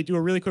 to really do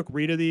a really quick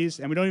read of these.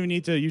 And we don't even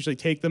need to usually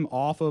take them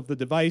off of the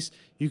device.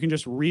 You can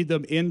just read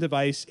them in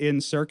device, in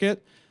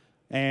circuit.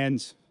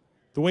 And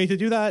the way to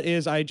do that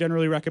is I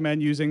generally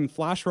recommend using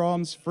flash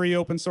ROMs, free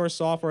open source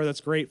software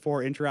that's great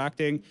for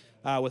interacting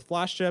with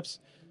flash chips.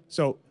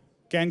 So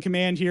again,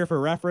 command here for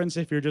reference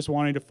if you're just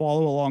wanting to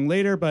follow along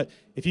later. But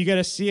if you get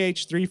a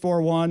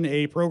CH341,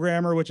 a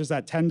programmer, which is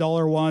that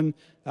 $10 one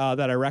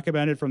that I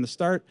recommended from the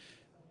start,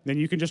 then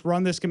you can just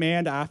run this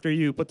command after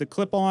you put the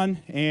clip on,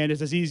 and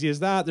it's as easy as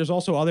that. There's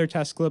also other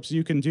test clips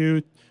you can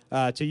do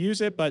to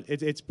use it, but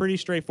it's pretty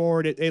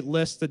straightforward. It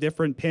lists the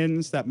different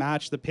pins that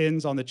match the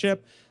pins on the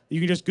chip. You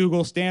can just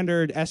Google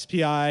standard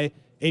SPI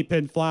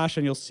 8-pin flash,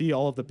 and you'll see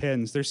all of the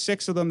pins. There's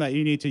 6 of them that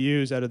you need to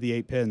use out of the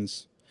 8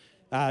 pins.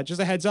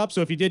 Just a heads up, so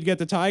if you did get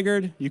the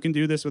TieGuard, you can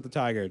do this with the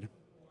TieGuard.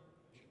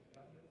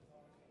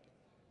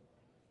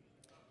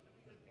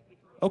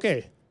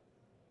 Okay,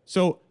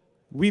 so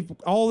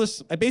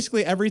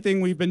basically everything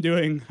we've been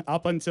doing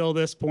up until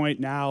this point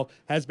now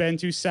has been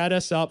to set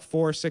us up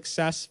for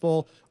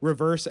successful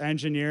reverse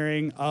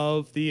engineering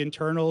of the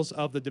internals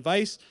of the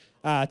device,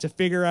 to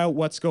figure out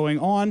what's going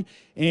on,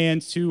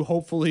 and to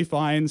hopefully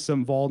find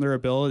some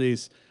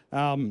vulnerabilities.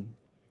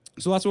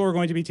 So that's what we're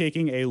going to be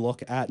taking a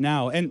look at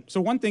now. And so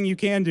one thing you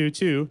can do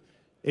too,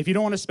 if you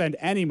don't want to spend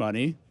any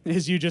money,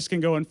 is you just can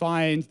go and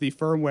find the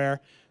firmware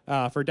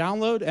for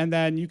download, and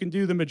then you can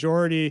do the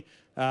majority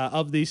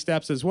of these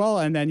steps as well,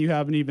 and then you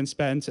haven't even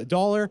spent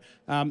 $1.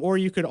 Or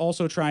you could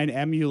also try and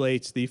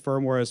emulate the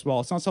firmware as well.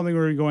 It's not something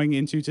we're going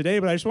into today,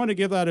 but I just want to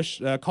give that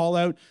a call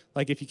out.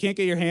 Like, if you can't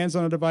get your hands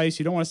on a device,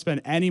 you don't want to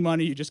spend any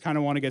money, you just kind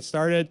of want to get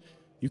started,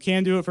 you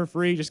can do it for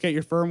free. Just get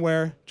your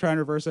firmware, try and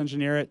reverse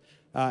engineer it,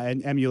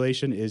 and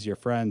emulation is your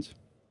friend.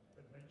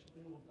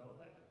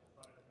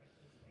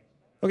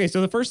 Okay,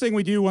 so the first thing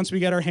we do once we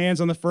get our hands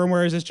on the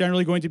firmware is it's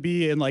generally going to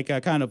be in like a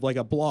kind of like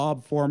a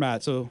blob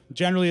format. So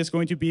generally it's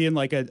going to be in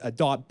like a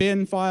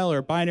 .bin file, or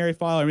a binary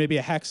file, or maybe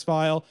a hex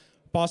file,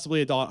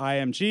 possibly a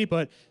 .img,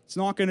 but it's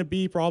not going to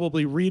be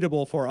probably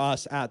readable for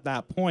us at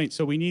that point.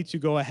 So we need to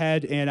go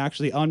ahead and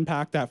actually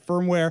unpack that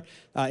firmware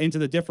into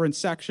the different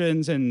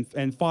sections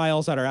and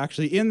files that are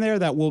actually in there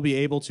that we'll be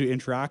able to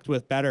interact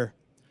with better.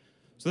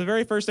 So the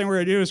very first thing we're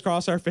going to do is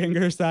cross our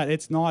fingers that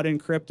it's not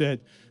encrypted.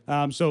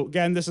 So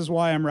again, this is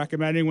why I'm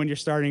recommending when you're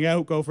starting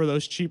out, go for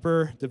those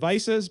cheaper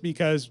devices,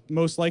 because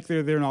most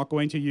likely they're not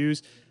going to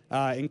use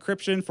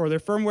encryption for their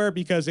firmware,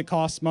 because it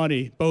costs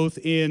money, both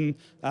in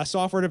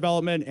software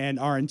development and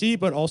R&D,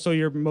 but also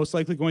you're most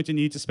likely going to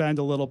need to spend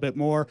a little bit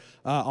more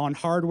on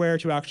hardware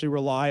to actually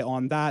rely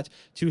on that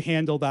to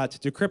handle that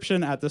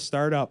decryption at the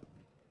startup.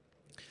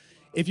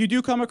 If you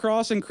do come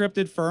across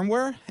encrypted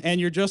firmware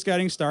and you're just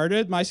getting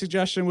started, my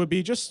suggestion would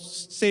be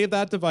just save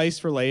that device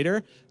for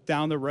later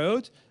down the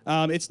road.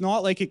 It's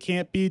not like it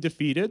can't be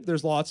defeated.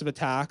 There's lots of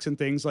attacks and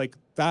things like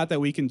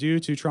that we can do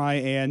to try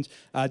and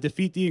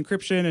defeat the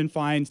encryption and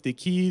find the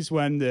keys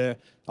when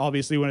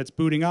obviously when it's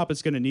booting up,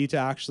 it's going to need to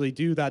actually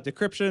do that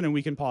decryption and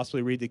we can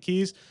possibly read the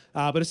keys.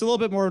 But it's a little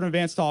bit more of an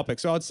advanced topic.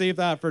 So I'd save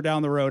that for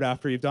down the road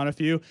after you've done a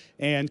few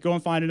and go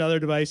and find another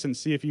device and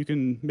see if you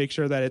can make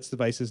sure that its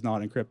device is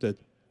not encrypted.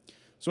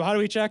 So how do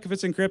we check if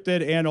it's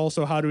encrypted, and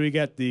also how do we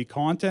get the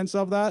contents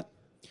of that?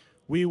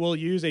 We will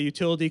use a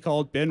utility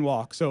called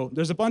binwalk. So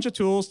there's a bunch of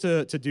tools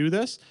to do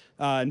this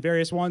and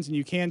various ones, and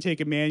you can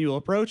take a manual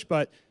approach,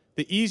 but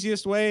the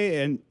easiest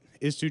way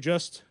is to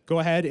just go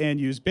ahead and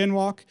use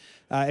binwalk.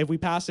 If we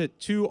pass it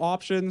two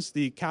options,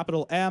 the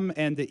capital M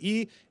and the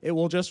E, it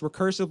will just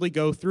recursively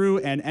go through,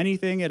 and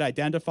anything it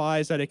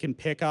identifies that it can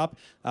pick up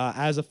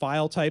as a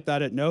file type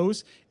that it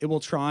knows, it will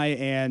try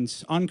and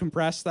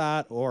uncompress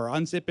that or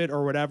unzip it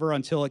or whatever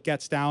until it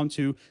gets down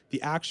to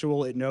the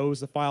actual, it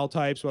knows the file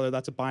types, whether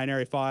that's a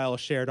binary file, a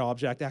shared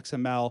object,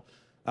 XML,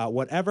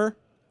 whatever.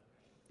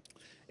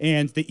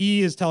 And the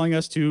E is telling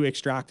us to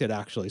extract it,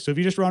 actually. So if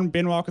you just run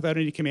binwalk without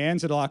any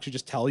commands, it'll actually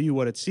just tell you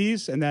what it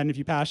sees. And then if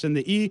you pass in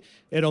the E,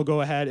 it'll go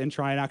ahead and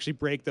try and actually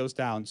break those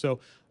down. So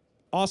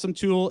awesome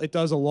tool. It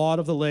does a lot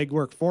of the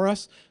legwork for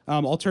us.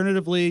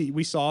 Alternatively,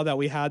 we saw that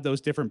we had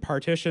those different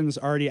partitions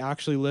already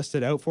actually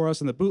listed out for us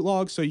in the boot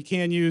log. So you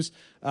can use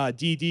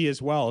DD as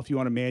well if you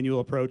want a manual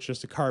approach just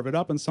to carve it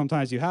up. And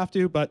sometimes you have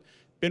to. But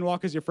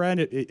binwalk is your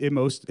friend.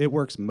 It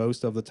works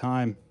most of the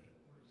time.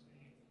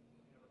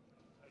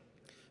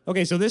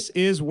 Okay, so this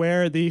is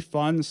where the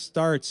fun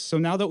starts. So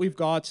now that we've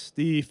got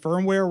the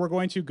firmware, we're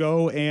going to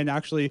go and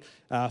actually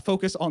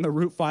focus on the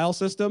root file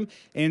system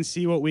and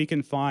see what we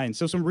can find.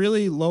 So some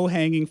really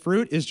low-hanging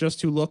fruit is just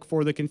to look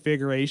for the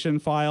configuration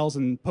files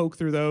and poke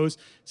through those,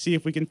 see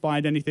if we can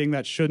find anything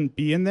that shouldn't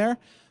be in there.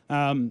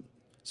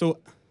 So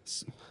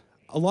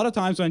a lot of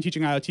times when I'm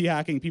teaching IoT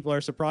hacking, people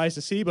are surprised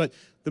to see, but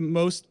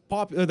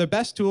the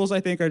best tools, I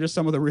think, are just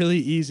some of the really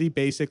easy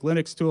basic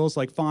Linux tools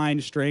like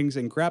find, strings,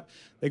 and grep.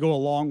 They go a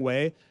long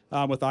way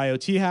with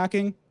IoT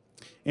hacking.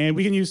 And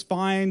we can use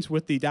find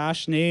with the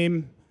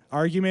 -name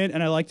argument,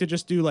 and I like to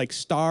just do like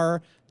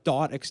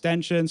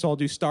star.extension. So I'll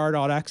do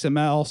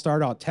star.xml,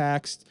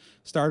 star.text,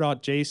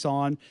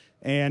 star.json,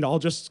 and I'll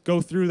just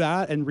go through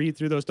that and read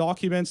through those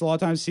documents. A lot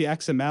of times see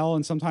XML,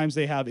 and sometimes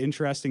they have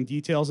interesting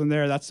details in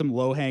there. That's some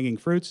low-hanging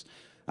fruits.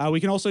 We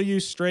can also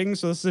use strings.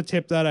 So this is a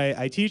tip that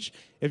I teach.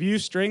 If you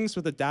use strings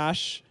with the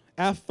 -f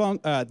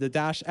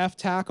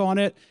tack on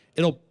it,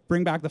 it'll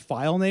bring back the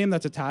file name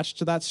that's attached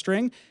to that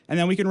string. And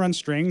then we can run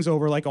strings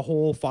over like a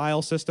whole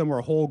file system or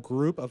a whole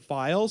group of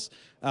files.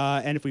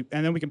 And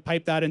then we can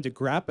pipe that into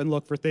grep and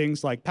look for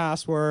things like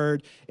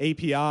password,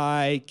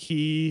 API,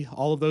 key,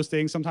 all of those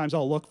things. Sometimes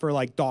I'll look for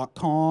like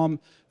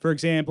 .com, for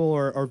example,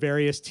 or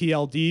various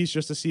TLDs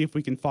just to see if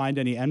we can find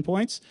any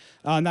endpoints.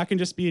 And that can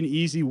just be an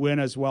easy win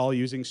as well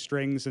using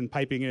strings and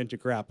piping it into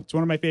grep. It's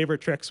one of my favorite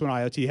tricks when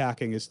IoT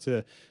hacking is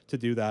to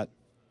do that.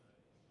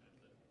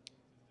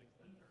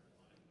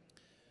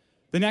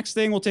 The next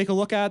thing we'll take a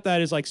look at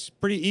that is like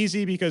pretty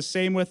easy because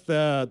same with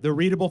the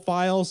readable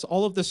files,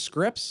 all of the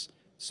scripts.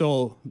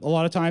 So a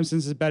lot of times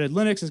since it's embedded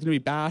Linux, it's going to be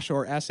bash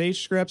or sh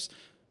scripts.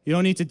 You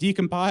don't need to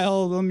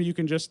decompile them. You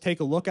can just take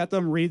a look at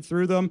them, read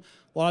through them.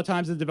 A lot of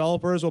times the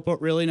developers will put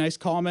really nice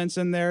comments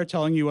in there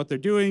telling you what they're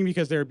doing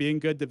because they're being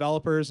good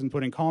developers and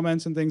putting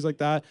comments and things like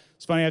that.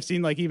 It's funny, I've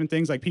seen like even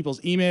things like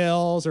people's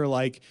emails or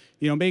like,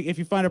 if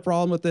you find a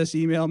problem with this,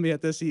 email me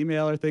at this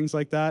email or things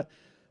like that.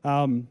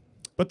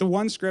 But the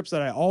one scripts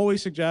that I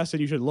always suggest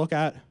and you should look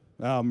at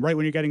right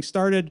when you're getting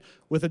started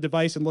with a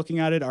device and looking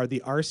at it are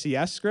the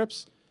RCS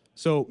scripts.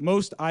 So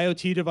most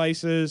IoT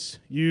devices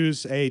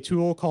use a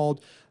tool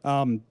called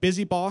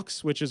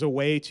BusyBox, which is a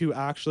way to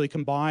actually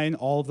combine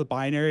all of the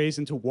binaries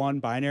into one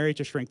binary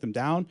to shrink them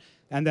down.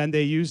 And then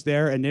they use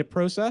their init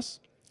process.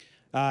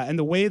 And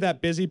the way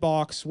that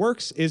BusyBox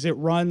works is it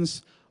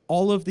runs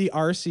all of the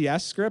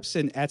RCS scripts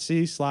in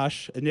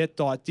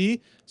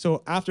etc/init.d.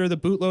 So after the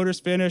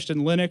bootloader's finished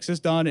and Linux is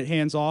done, it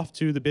hands off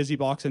to the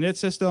BusyBox init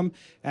system,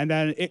 and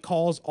then it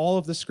calls all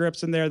of the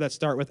scripts in there that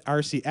start with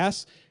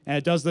RCS, and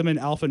it does them in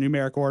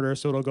alphanumeric order.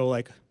 So it'll go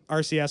like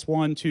RCS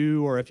 1,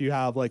 2, or if you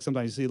have like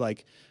sometimes you see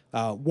like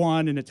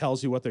 1 and it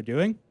tells you what they're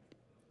doing.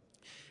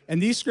 And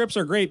these scripts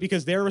are great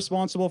because they're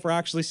responsible for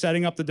actually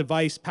setting up the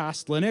device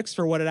past Linux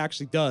for what it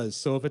actually does.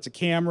 So if it's a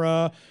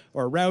camera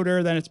or a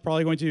router, then it's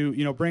probably going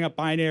to bring up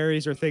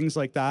binaries or things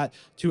like that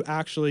to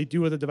actually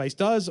do what the device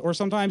does. Or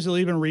sometimes you'll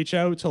even reach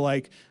out to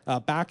like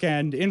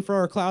back-end infra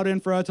or cloud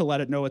infra to let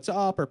it know it's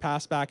up or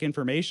pass back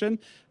information.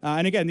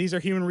 And again, these are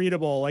human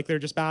readable, like they're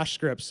just bash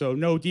scripts. So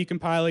no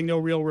decompiling, no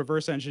real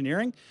reverse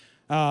engineering.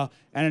 And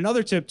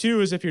another tip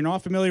too is if you're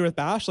not familiar with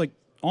bash, like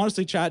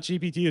honestly,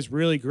 ChatGPT is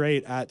really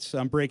great at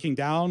breaking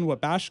down what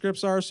bash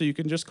scripts are, so you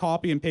can just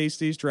copy and paste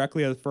these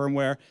directly out of the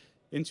firmware.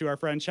 into our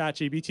friend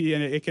ChatGPT,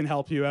 and it can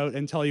help you out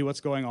and tell you what's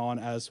going on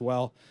as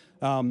well.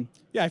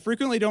 Yeah, I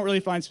frequently don't really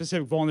find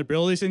specific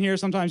vulnerabilities in here.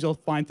 Sometimes you'll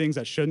find things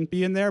that shouldn't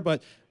be in there,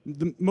 but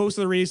most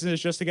of the reason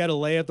is just to get a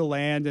lay of the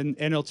land, and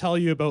it'll tell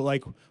you about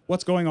like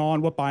what's going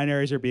on, what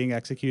binaries are being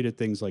executed,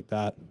 things like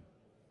that.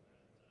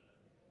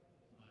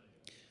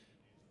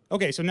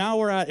 Okay, so now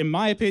we're at, in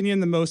my opinion,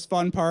 the most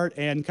fun part,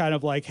 and kind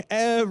of like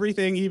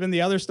everything, even the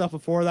other stuff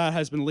before that,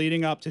 has been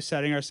leading up to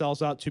setting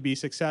ourselves up to be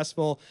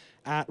successful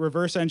at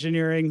reverse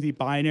engineering the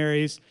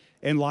binaries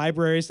and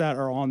libraries that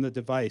are on the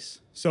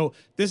device. So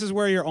this is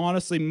where you're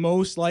honestly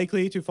most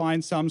likely to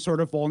find some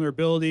sort of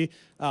vulnerability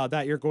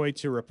that you're going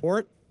to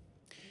report.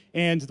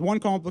 And the one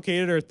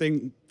complicated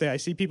thing that I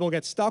see people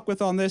get stuck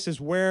with on this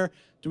is, where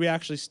do we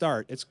actually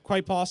start? It's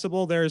quite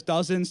possible there's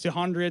dozens to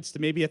hundreds to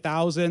maybe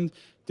 1,000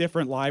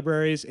 different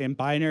libraries and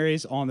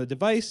binaries on the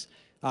device.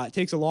 It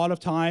takes a lot of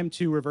time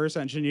to reverse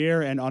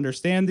engineer and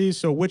understand these.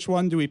 So which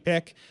one do we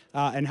pick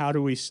and how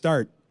do we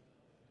start?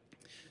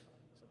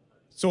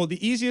 So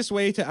the easiest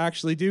way to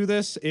actually do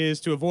this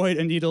is to avoid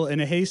a needle in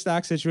a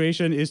haystack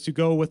situation is to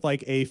go with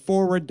like a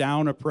forward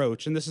down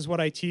approach. And this is what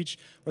I teach,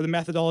 or the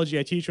methodology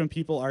I teach when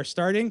people are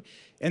starting.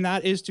 And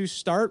that is to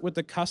start with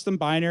the custom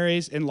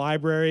binaries and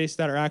libraries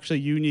that are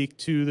actually unique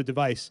to the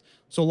device.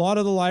 So a lot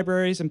of the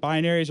libraries and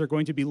binaries are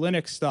going to be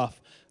Linux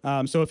stuff.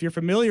 So if you're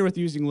familiar with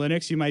using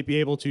Linux, you might be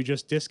able to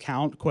just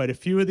discount quite a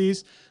few of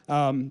these.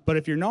 But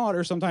if you're not,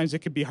 or sometimes it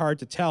can be hard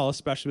to tell,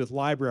 especially with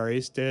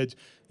libraries,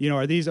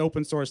 are these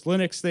open source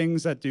Linux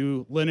things that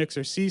do Linux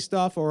or C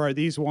stuff, or are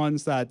these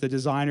ones that the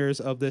designers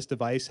of this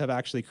device have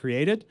actually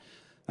created?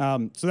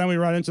 So then we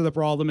run into the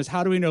problem is,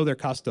 how do we know they're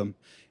custom?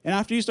 And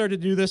after you start to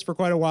do this for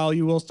quite a while,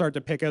 you will start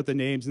to pick out the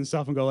names and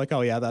stuff and go like,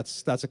 oh yeah,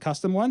 that's a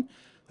custom one.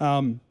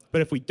 But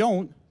if we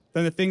don't,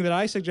 then the thing that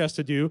I suggest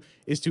to do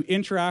is to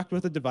interact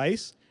with the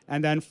device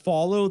and then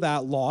follow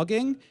that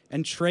logging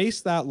and trace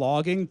that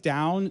logging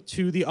down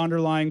to the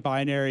underlying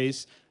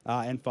binaries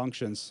and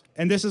functions.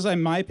 And this is,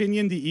 in my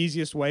opinion, the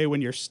easiest way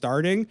when you're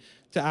starting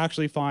to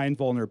actually find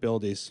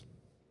vulnerabilities.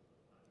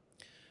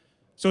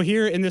 So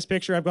here in this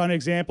picture, I've got an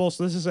example.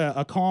 So this is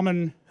a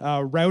common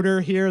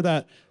router here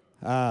that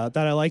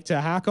I like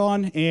to hack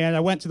on. And I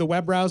went to the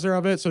web browser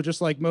of it. So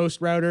just like most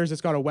routers,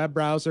 it's got a web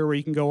browser where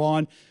you can go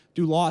on,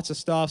 do lots of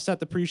stuff, set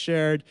the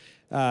pre-shared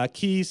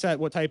key, set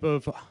what type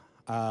of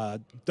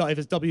if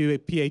it's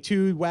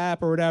WPA2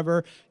 WAP or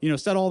whatever,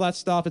 set all that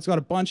stuff. It's got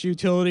a bunch of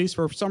utilities.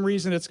 For some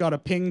reason, it's got a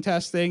ping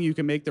test thing. You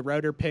can make the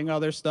router ping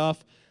other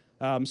stuff.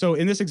 So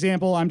in this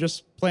example, I'm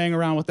just playing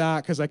around with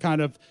that because I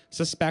kind of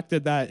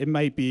suspected that it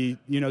might be,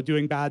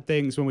 doing bad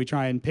things when we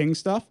try and ping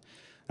stuff.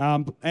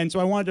 And so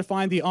I wanted to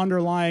find the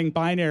underlying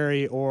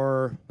binary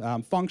or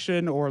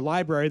function or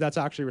library that's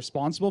actually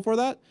responsible for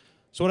that.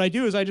 So what I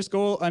do is I just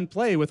go and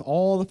play with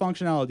all the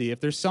functionality. If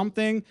there's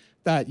something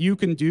that you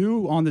can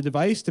do on the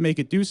device to make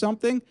it do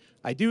something,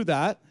 I do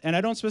that. And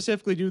I don't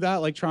specifically do that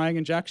like trying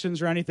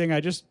injections or anything. I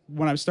just,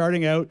 when I'm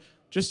starting out,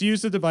 just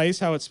use the device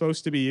how it's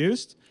supposed to be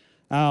used.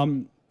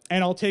 And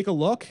I'll take a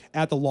look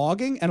at the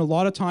logging. And a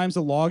lot of times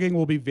the logging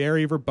will be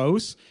very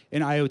verbose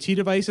in IoT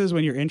devices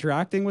when you're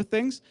interacting with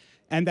things.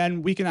 And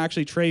then we can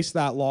actually trace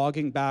that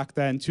logging back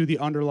then to the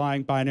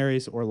underlying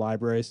binaries or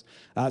libraries.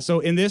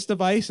 So in this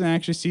device, and I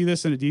actually see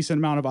this in a decent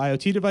amount of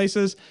IoT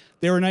devices,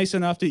 they were nice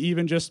enough to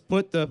even just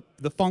put the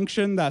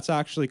function that's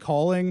actually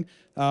calling,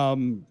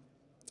 that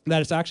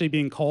it's actually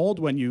being called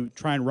when you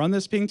try and run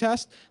this ping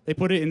test. They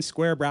put it in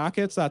square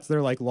brackets. That's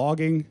their like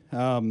logging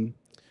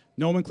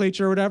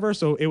nomenclature or whatever.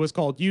 So it was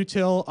called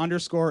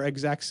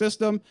util_exec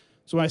system.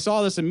 So when I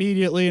saw this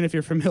immediately, and if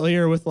you're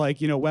familiar with like,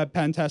 web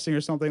pen testing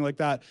or something like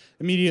that,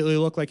 immediately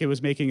looked like it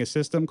was making a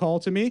system call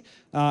to me.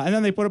 And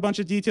then they put a bunch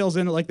of details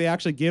in it, like they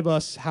actually give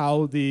us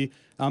how the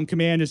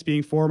command is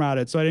being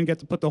formatted. So I didn't get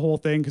to put the whole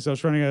thing because I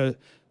was running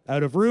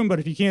out of room. But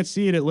if you can't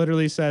see it, it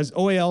literally says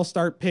OAL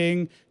start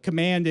ping,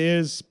 command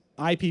is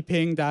IP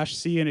ping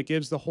 -C, and it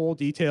gives the whole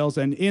details.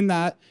 And in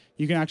that,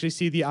 you can actually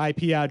see the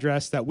IP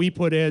address that we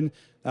put in.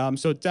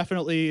 So it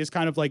definitely is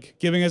kind of like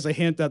giving us a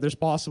hint that there's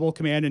possible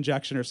command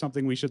injection or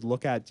something we should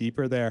look at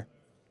deeper there.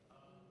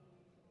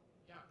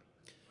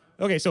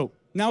 Okay, so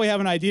now we have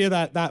an idea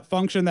that that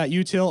function, that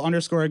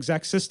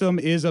util_exec system,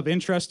 is of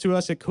interest to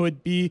us. It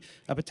could be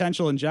a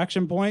potential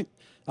injection point.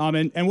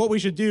 And what we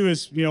should do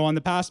is, on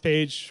the pass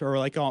page, or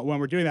like when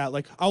we're doing that,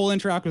 like I will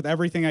interact with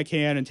everything I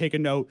can and take a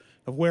note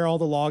of where all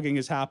the logging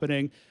is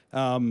happening,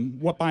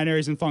 what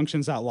binaries and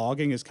functions that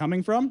logging is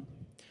coming from.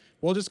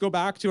 We'll just go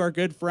back to our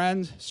good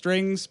friend,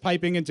 strings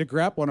piping into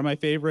grep, one of my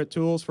favorite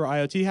tools for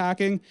IoT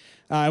hacking,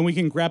 and we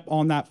can grep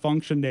on that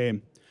function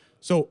name.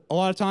 So a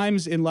lot of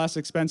times in less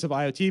expensive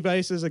IoT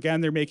devices,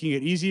 again, they're making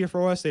it easier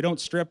for us. They don't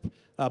strip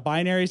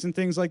binaries and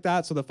things like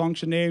that, so the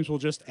function names will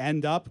just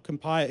end up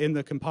in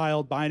the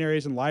compiled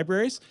binaries and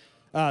libraries.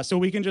 So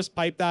we can just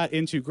pipe that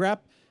into grep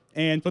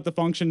and put the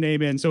function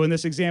name in. So in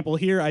this example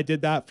here, I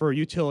did that for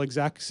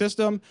util_exec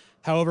system.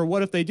 However,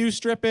 what if they do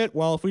strip it?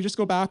 Well, if we just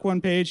go back one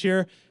page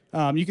here,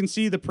 you can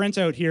see the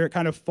printout here. It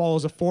kind of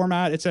follows a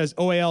format. It says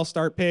OAL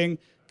start ping,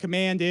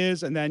 command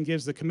is, and then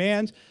gives the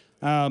command.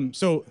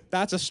 So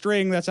that's a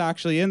string that's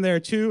actually in there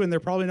too, and they're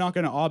probably not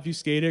going to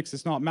obfuscate it because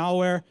it's not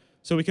malware.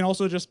 So we can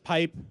also just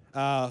pipe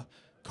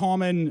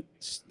common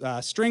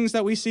strings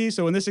that we see.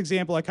 So in this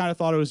example, I kind of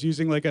thought it was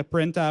using like a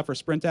printf or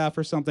sprintf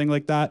or something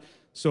like that.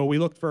 So we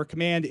looked for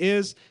command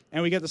is,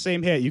 and we get the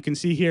same hit. You can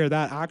see here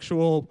that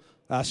actual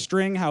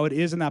string, how it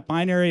is in that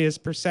binary is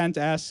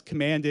 %s,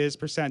 command is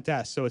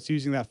 %s. So it's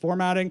using that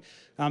formatting.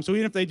 So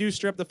even if they do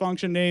strip the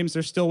function names,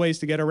 there's still ways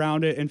to get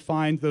around it and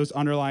find those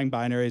underlying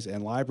binaries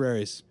and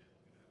libraries.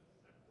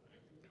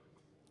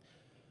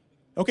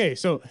 Okay,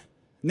 so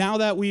now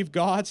that we've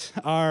got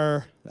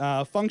our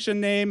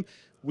function name,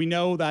 we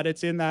know that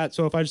it's in that.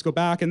 So if I just go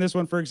back in this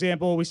one, for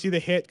example, we see the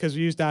hit because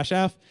we use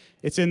 -f.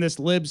 It's in this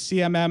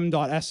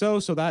libcmm.so.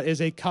 So that is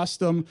a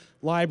custom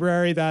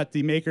library that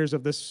the makers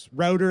of this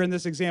router in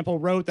this example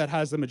wrote that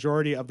has the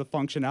majority of the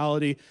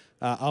functionality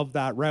of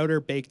that router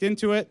baked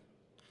into it.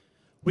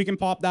 We can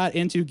pop that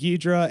into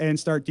Ghidra and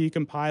start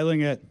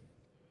decompiling it.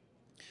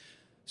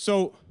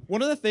 So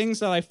one of the things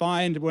that I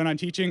find when I'm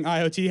teaching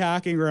IoT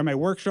hacking or in my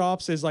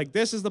workshops is like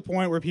this is the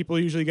point where people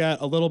usually get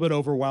a little bit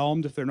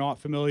overwhelmed if they're not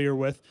familiar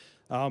with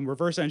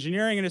reverse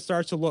engineering, and it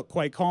starts to look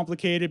quite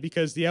complicated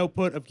because the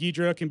output of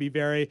Ghidra can be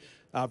very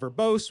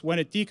verbose. When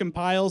it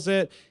decompiles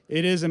it,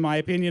 it is, in my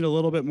opinion, a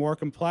little bit more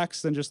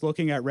complex than just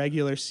looking at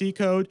regular C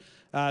code.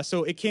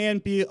 So it can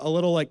be a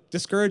little like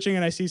discouraging,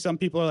 and I see some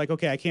people are like,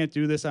 okay, I can't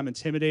do this, I'm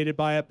intimidated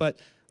by it, but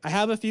I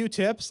have a few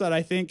tips that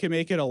I think can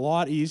make it a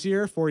lot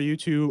easier for you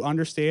to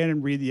understand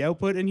and read the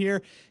output in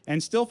here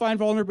and still find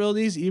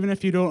vulnerabilities even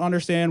if you don't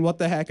understand what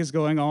the heck is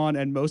going on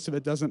and most of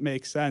it doesn't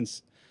make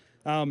sense.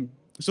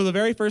 So the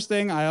very first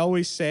thing I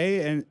always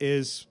say and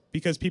is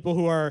because people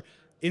who are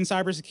in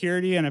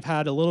cybersecurity and have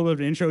had a little bit of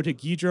an intro to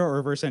Ghidra or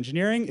reverse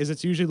engineering is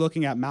it's usually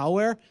looking at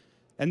malware,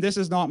 and this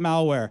is not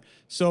malware.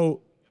 So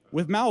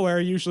with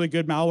malware, usually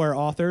good malware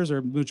authors,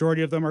 or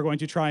majority of them, are going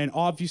to try and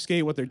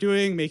obfuscate what they're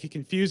doing, make it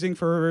confusing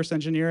for reverse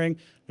engineering.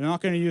 They're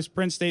not going to use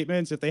print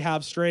statements. If they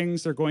have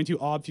strings, they're going to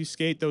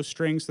obfuscate those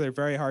strings so they're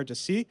very hard to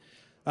see.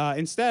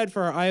 Instead,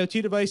 for our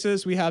IoT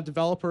devices, we have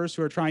developers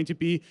who are trying to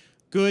be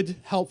good,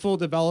 helpful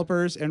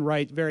developers and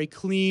write very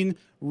clean,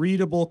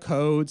 readable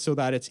code so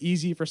that it's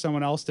easy for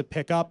someone else to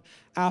pick up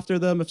after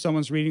them. If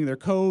someone's reading their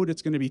code,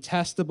 it's going to be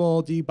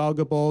testable,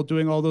 debuggable,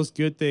 doing all those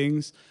good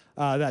things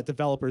that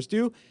developers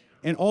do.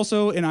 And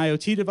also in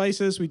IoT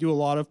devices, we do a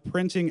lot of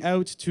printing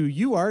out to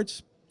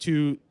UART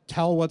to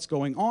tell what's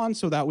going on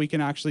so that we can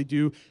actually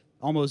do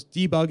almost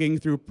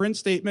debugging through print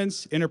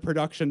statements in a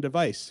production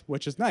device,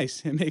 which is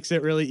nice. It makes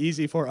it really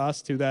easy for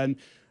us to then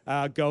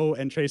go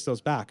and trace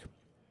those back.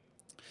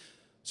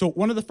 So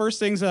one of the first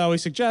things that I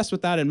always suggest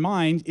with that in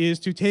mind is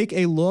to take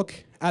a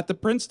look at the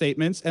print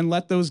statements and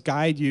let those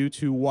guide you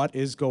to what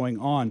is going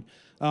on.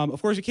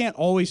 Of course, you can't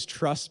always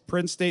trust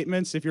print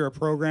statements. If you're a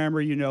programmer,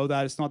 you know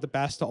that it's not the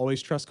best to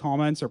always trust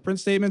comments or print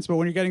statements. But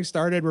when you're getting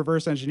started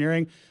reverse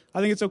engineering,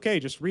 I think it's okay.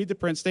 Just read the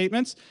print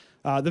statements.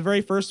 The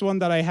very first one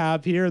that I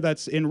have here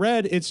that's in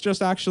red, it's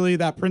just actually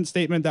that print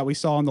statement that we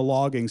saw in the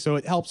logging. So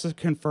it helps us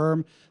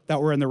confirm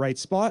that we're in the right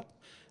spot.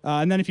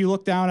 And then if you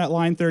look down at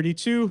line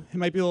 32, it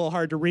might be a little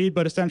hard to read,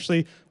 but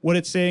essentially what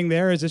it's saying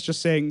there is it's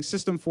just saying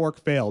system fork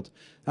failed.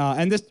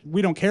 And this,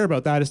 we don't care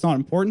about that. It's not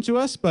important to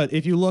us. But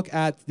if you look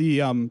at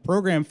the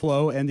program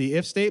flow and the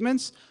if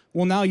statements,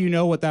 well, now you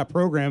know what that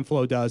program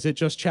flow does. It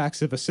just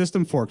checks if a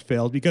system fork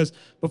failed, because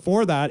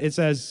before that it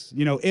says,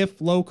 you know,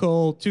 if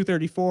local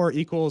 234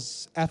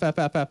 equals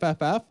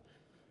FFFFFF.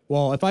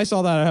 Well, if I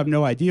saw that, I have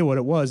no idea what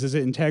it was. Is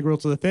it integral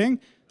to the thing?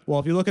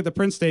 Well, if you look at the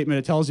print statement,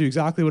 it tells you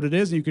exactly what it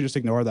is, and you can just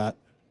ignore that.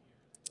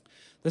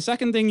 The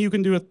second thing you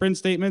can do with print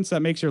statements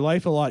that makes your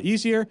life a lot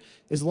easier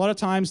is a lot of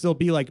times there'll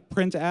be like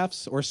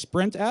printfs or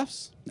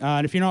sprintfs.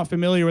 And if you're not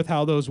familiar with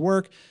how those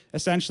work,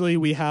 essentially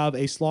we have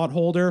a slot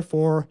holder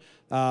for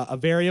a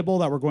variable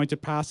that we're going to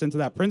pass into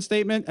that print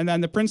statement. And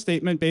then the print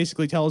statement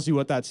basically tells you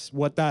what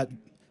that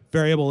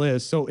variable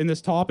is. So in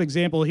this top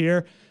example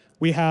here,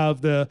 we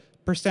have the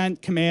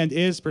 % command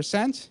is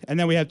 %, and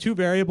then we have two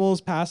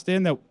variables passed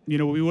in that, you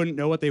know, we wouldn't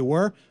know what they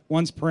were.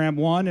 One's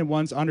param1 and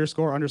one's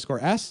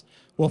 __s.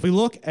 Well, if we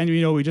look and,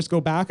 you know, we just go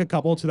back a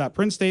couple to that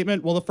print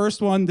statement, well, the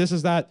first one, this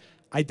is that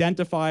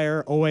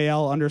identifier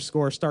OAL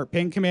 _ start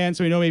ping command.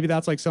 So we know maybe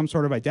that's like some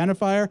sort of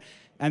identifier.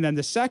 And then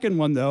the second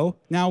one, though,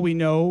 now we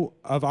know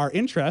of our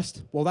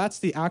interest. Well, that's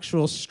the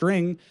actual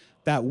string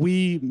that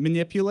we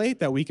manipulate,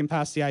 that we can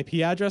pass the IP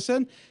address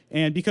in.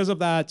 And because of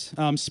that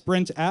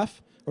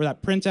sprintf, or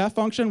that printf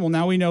function, well,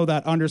 now we know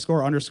that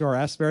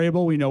 __s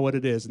variable, we know what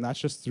it is, and that's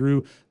just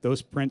through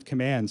those print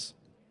commands.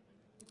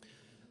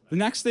 The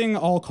next thing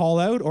I'll call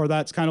out, or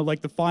that's kind of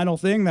like the final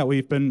thing that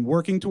we've been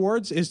working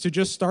towards, is to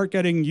just start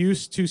getting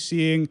used to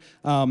seeing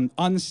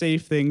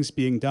unsafe things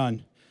being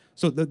done.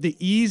 So the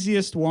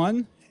easiest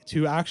one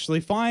to actually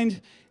find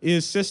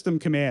is system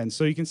commands.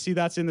 So you can see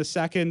that's in the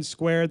second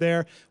square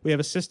there. We have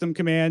a system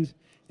command.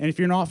 And if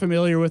you're not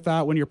familiar with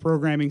that when you're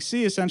programming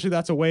C, essentially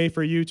that's a way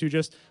for you to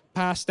just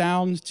pass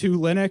down to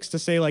Linux to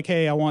say like,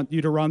 hey, I want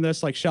you to run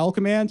this like shell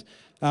command.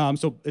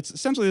 So it's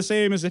essentially the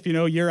same as if, you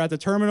know, you're at the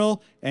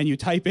terminal and you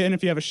type in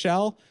if you have a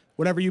shell.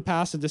 whatever you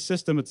pass into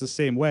system, it's the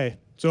same way.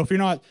 So if you're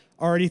not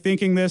already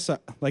thinking this,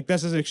 like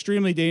this is an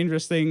extremely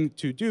dangerous thing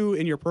to do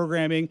in your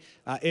programming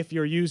if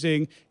you're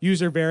using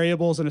user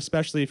variables, and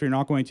especially if you're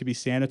not going to be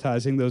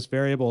sanitizing those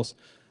variables.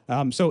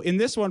 So in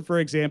this one, for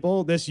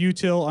example, this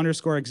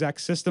util_exec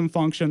system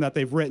function that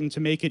they've written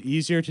to make it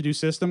easier to do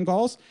system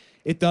calls,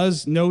 it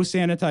does no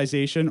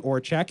sanitization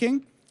or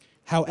checking.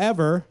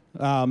 However,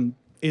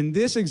 in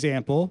this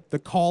example, the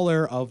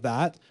caller of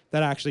that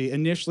actually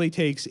initially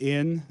takes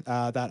in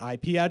that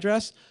IP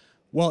address,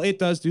 well, it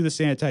does do the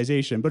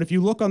sanitization. But if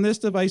you look on this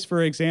device,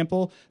 for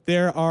example,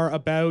 there are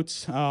about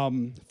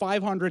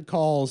 500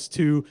 calls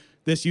to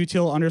this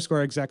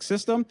util_exec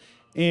system.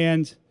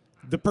 And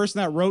the person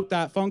that wrote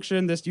that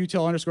function, this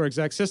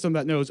util_exec system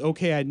that knows,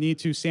 okay, I need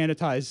to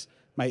sanitize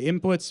my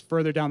inputs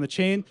further down the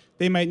chain,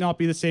 they might not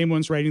be the same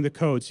ones writing the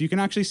code. So you can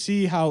actually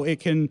see how it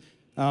can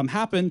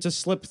happen to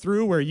slip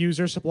through where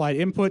user supplied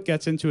input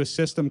gets into a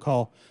system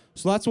call.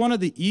 So that's one of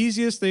the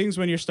easiest things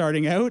when you're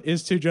starting out,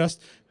 is to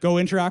just go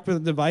interact with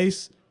the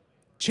device,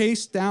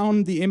 chase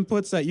down the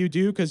inputs that you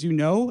do because you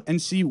know,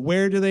 and see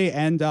where do they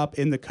end up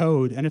in the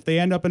code. And if they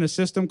end up in a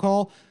system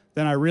call,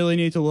 then I really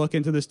need to look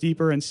into this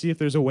deeper and see if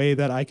there's a way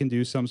that I can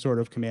do some sort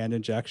of command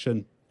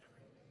injection.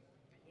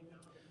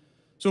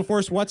 So of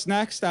course, what's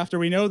next after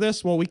we know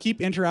this? Well, we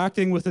keep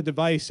interacting with the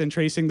device and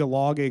tracing the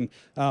logging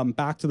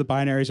back to the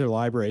binaries or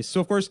libraries.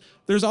 So of course,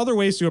 there's other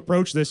ways to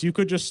approach this. You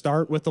could just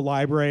start with the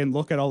library and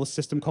look at all the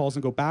system calls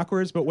and go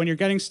backwards. But when you're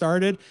getting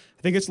started,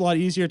 I think it's a lot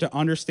easier to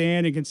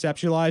understand and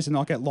conceptualize and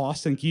not get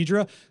lost in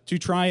Ghidra, to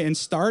try and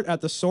start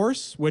at the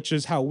source, which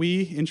is how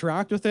we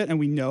interact with it. And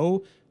we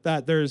know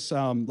that there's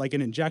like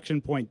an injection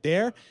point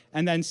there,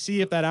 and then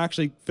see if that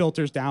actually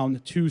filters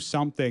down to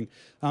something.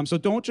 So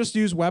don't just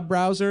use web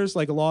browsers.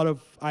 Like a lot of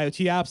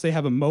IoT apps, they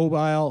have a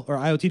mobile, or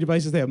IoT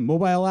devices, they have a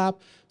mobile app.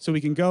 So we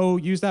can go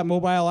use that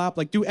mobile app,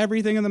 like do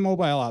everything in the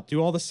mobile app,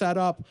 do all the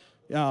setup,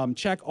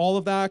 check all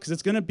of that, because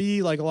it's going to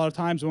be like a lot of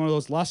times one of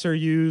those lesser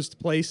used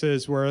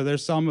places where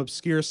there's some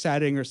obscure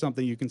setting or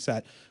something you can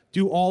set.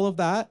 Do all of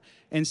that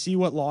and see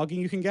what logging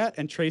you can get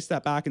and trace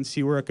that back and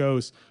see where it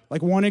goes.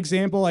 Like one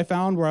example I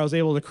found where I was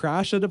able to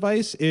crash a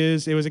device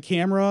is it was a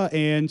camera,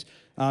 and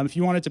if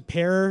you wanted to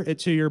pair it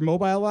to your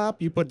mobile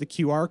app, you put the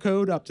QR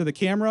code up to the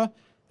camera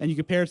and you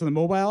could pair it to the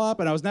mobile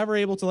app. And I was never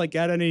able to like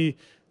get any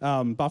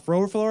buffer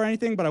overflow or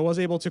anything, but I was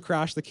able to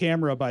crash the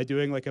camera by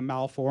doing like a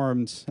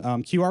malformed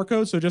QR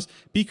code. So just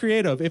be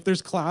creative. If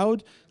there's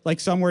cloud, like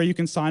somewhere you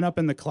can sign up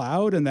in the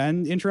cloud and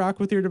then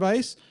interact with your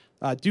device,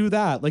 do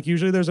that. Like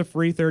usually there's a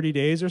free 30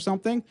 days or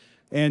something.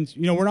 And,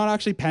 you know, we're not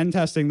actually pen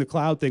testing the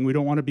cloud thing. We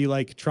don't want to be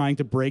like trying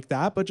to break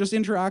that, but just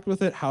interact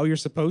with it how you're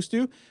supposed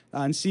to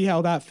and see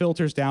how that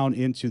filters down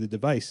into the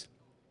device.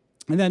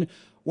 And then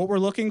what we're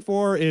looking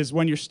for is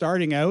when you're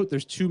starting out,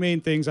 there's two main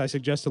things I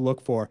suggest to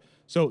look for.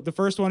 So the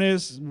first one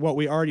is what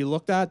we already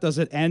looked at. Does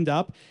it end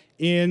up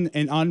in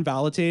an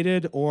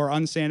unvalidated or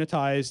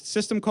unsanitized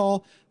system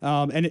call?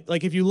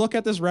 Like if you look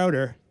at this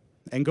router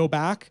and go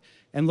back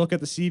and look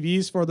at the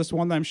CVs for this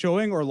one that I'm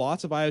showing, or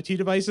lots of IoT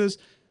devices,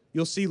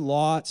 you'll see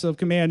lots of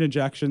command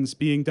injections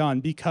being done,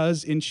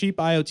 because in cheap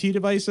IoT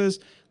devices,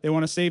 they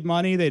want to save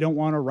money. They don't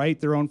want to write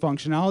their own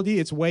functionality.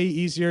 It's way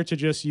easier to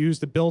just use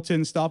the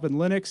built-in stuff in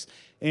Linux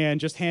and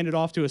just hand it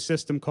off to a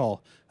system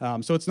call.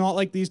 So it's not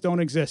like these don't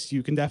exist.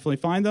 You can definitely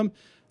find them.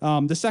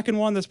 The second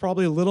one that's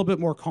probably a little bit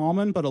more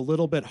common, but a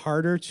little bit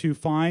harder to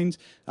find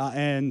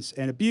and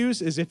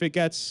abuse, is if it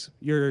gets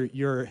your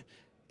user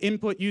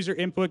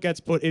input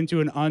gets put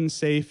into an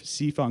unsafe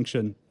C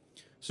function.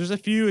 So there's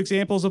a few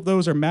examples of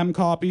those are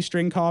memcopy,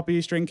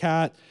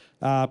 stringcat,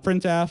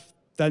 printf.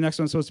 That next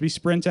one's supposed to be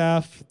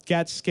sprintf,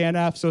 get,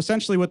 scanf. So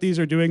essentially what these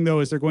are doing, though,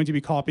 is they're going to be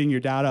copying your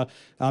data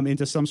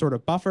into some sort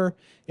of buffer.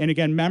 And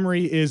again,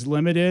 memory is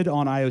limited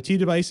on IoT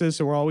devices,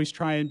 so we're always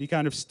trying to be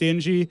kind of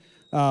stingy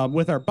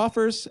with our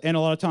buffers. And a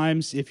lot of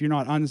times, if you're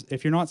not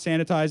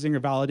sanitizing or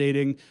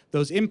validating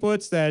those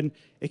inputs, then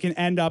it can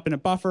end up in a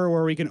buffer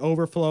where we can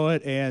overflow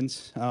it. And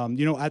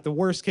you know, at the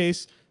worst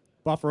case,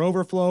 buffer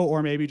overflow,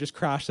 or maybe just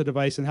crash the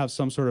device and have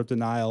some sort of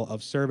denial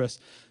of service.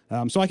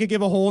 So I could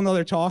give a whole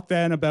nother talk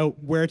then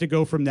about where to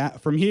go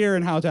from here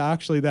and how to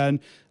actually then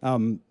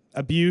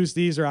abuse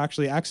these or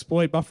actually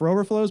exploit buffer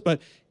overflows. But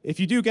if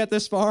you do get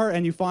this far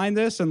and you find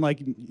this, and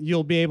like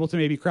you'll be able to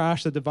maybe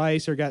crash the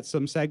device or get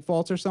some seg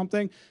faults or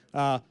something,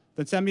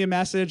 then send me a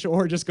message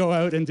or just go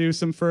out and do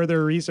some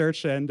further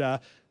research. And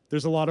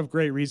there's a lot of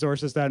great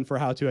resources then for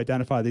how to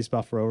identify these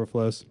buffer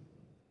overflows.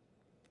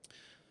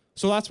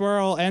 So that's where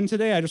I'll end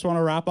today. I just want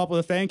to wrap up with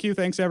a thank you.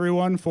 Thanks,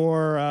 everyone,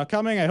 for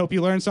coming. I hope you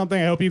learned something.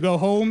 I hope you go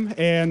home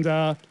and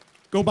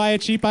go buy a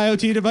cheap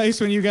IoT device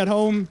when you get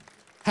home.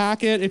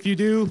 Hack it. If you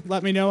do,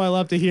 let me know. I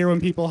love to hear when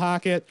people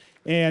hack it.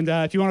 And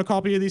if you want a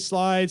copy of these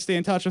slides, stay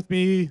in touch with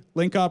me,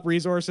 link up,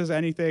 resources,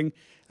 anything,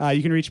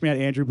 you can reach me at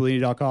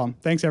andrewbellini.com.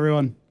 Thanks,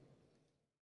 everyone.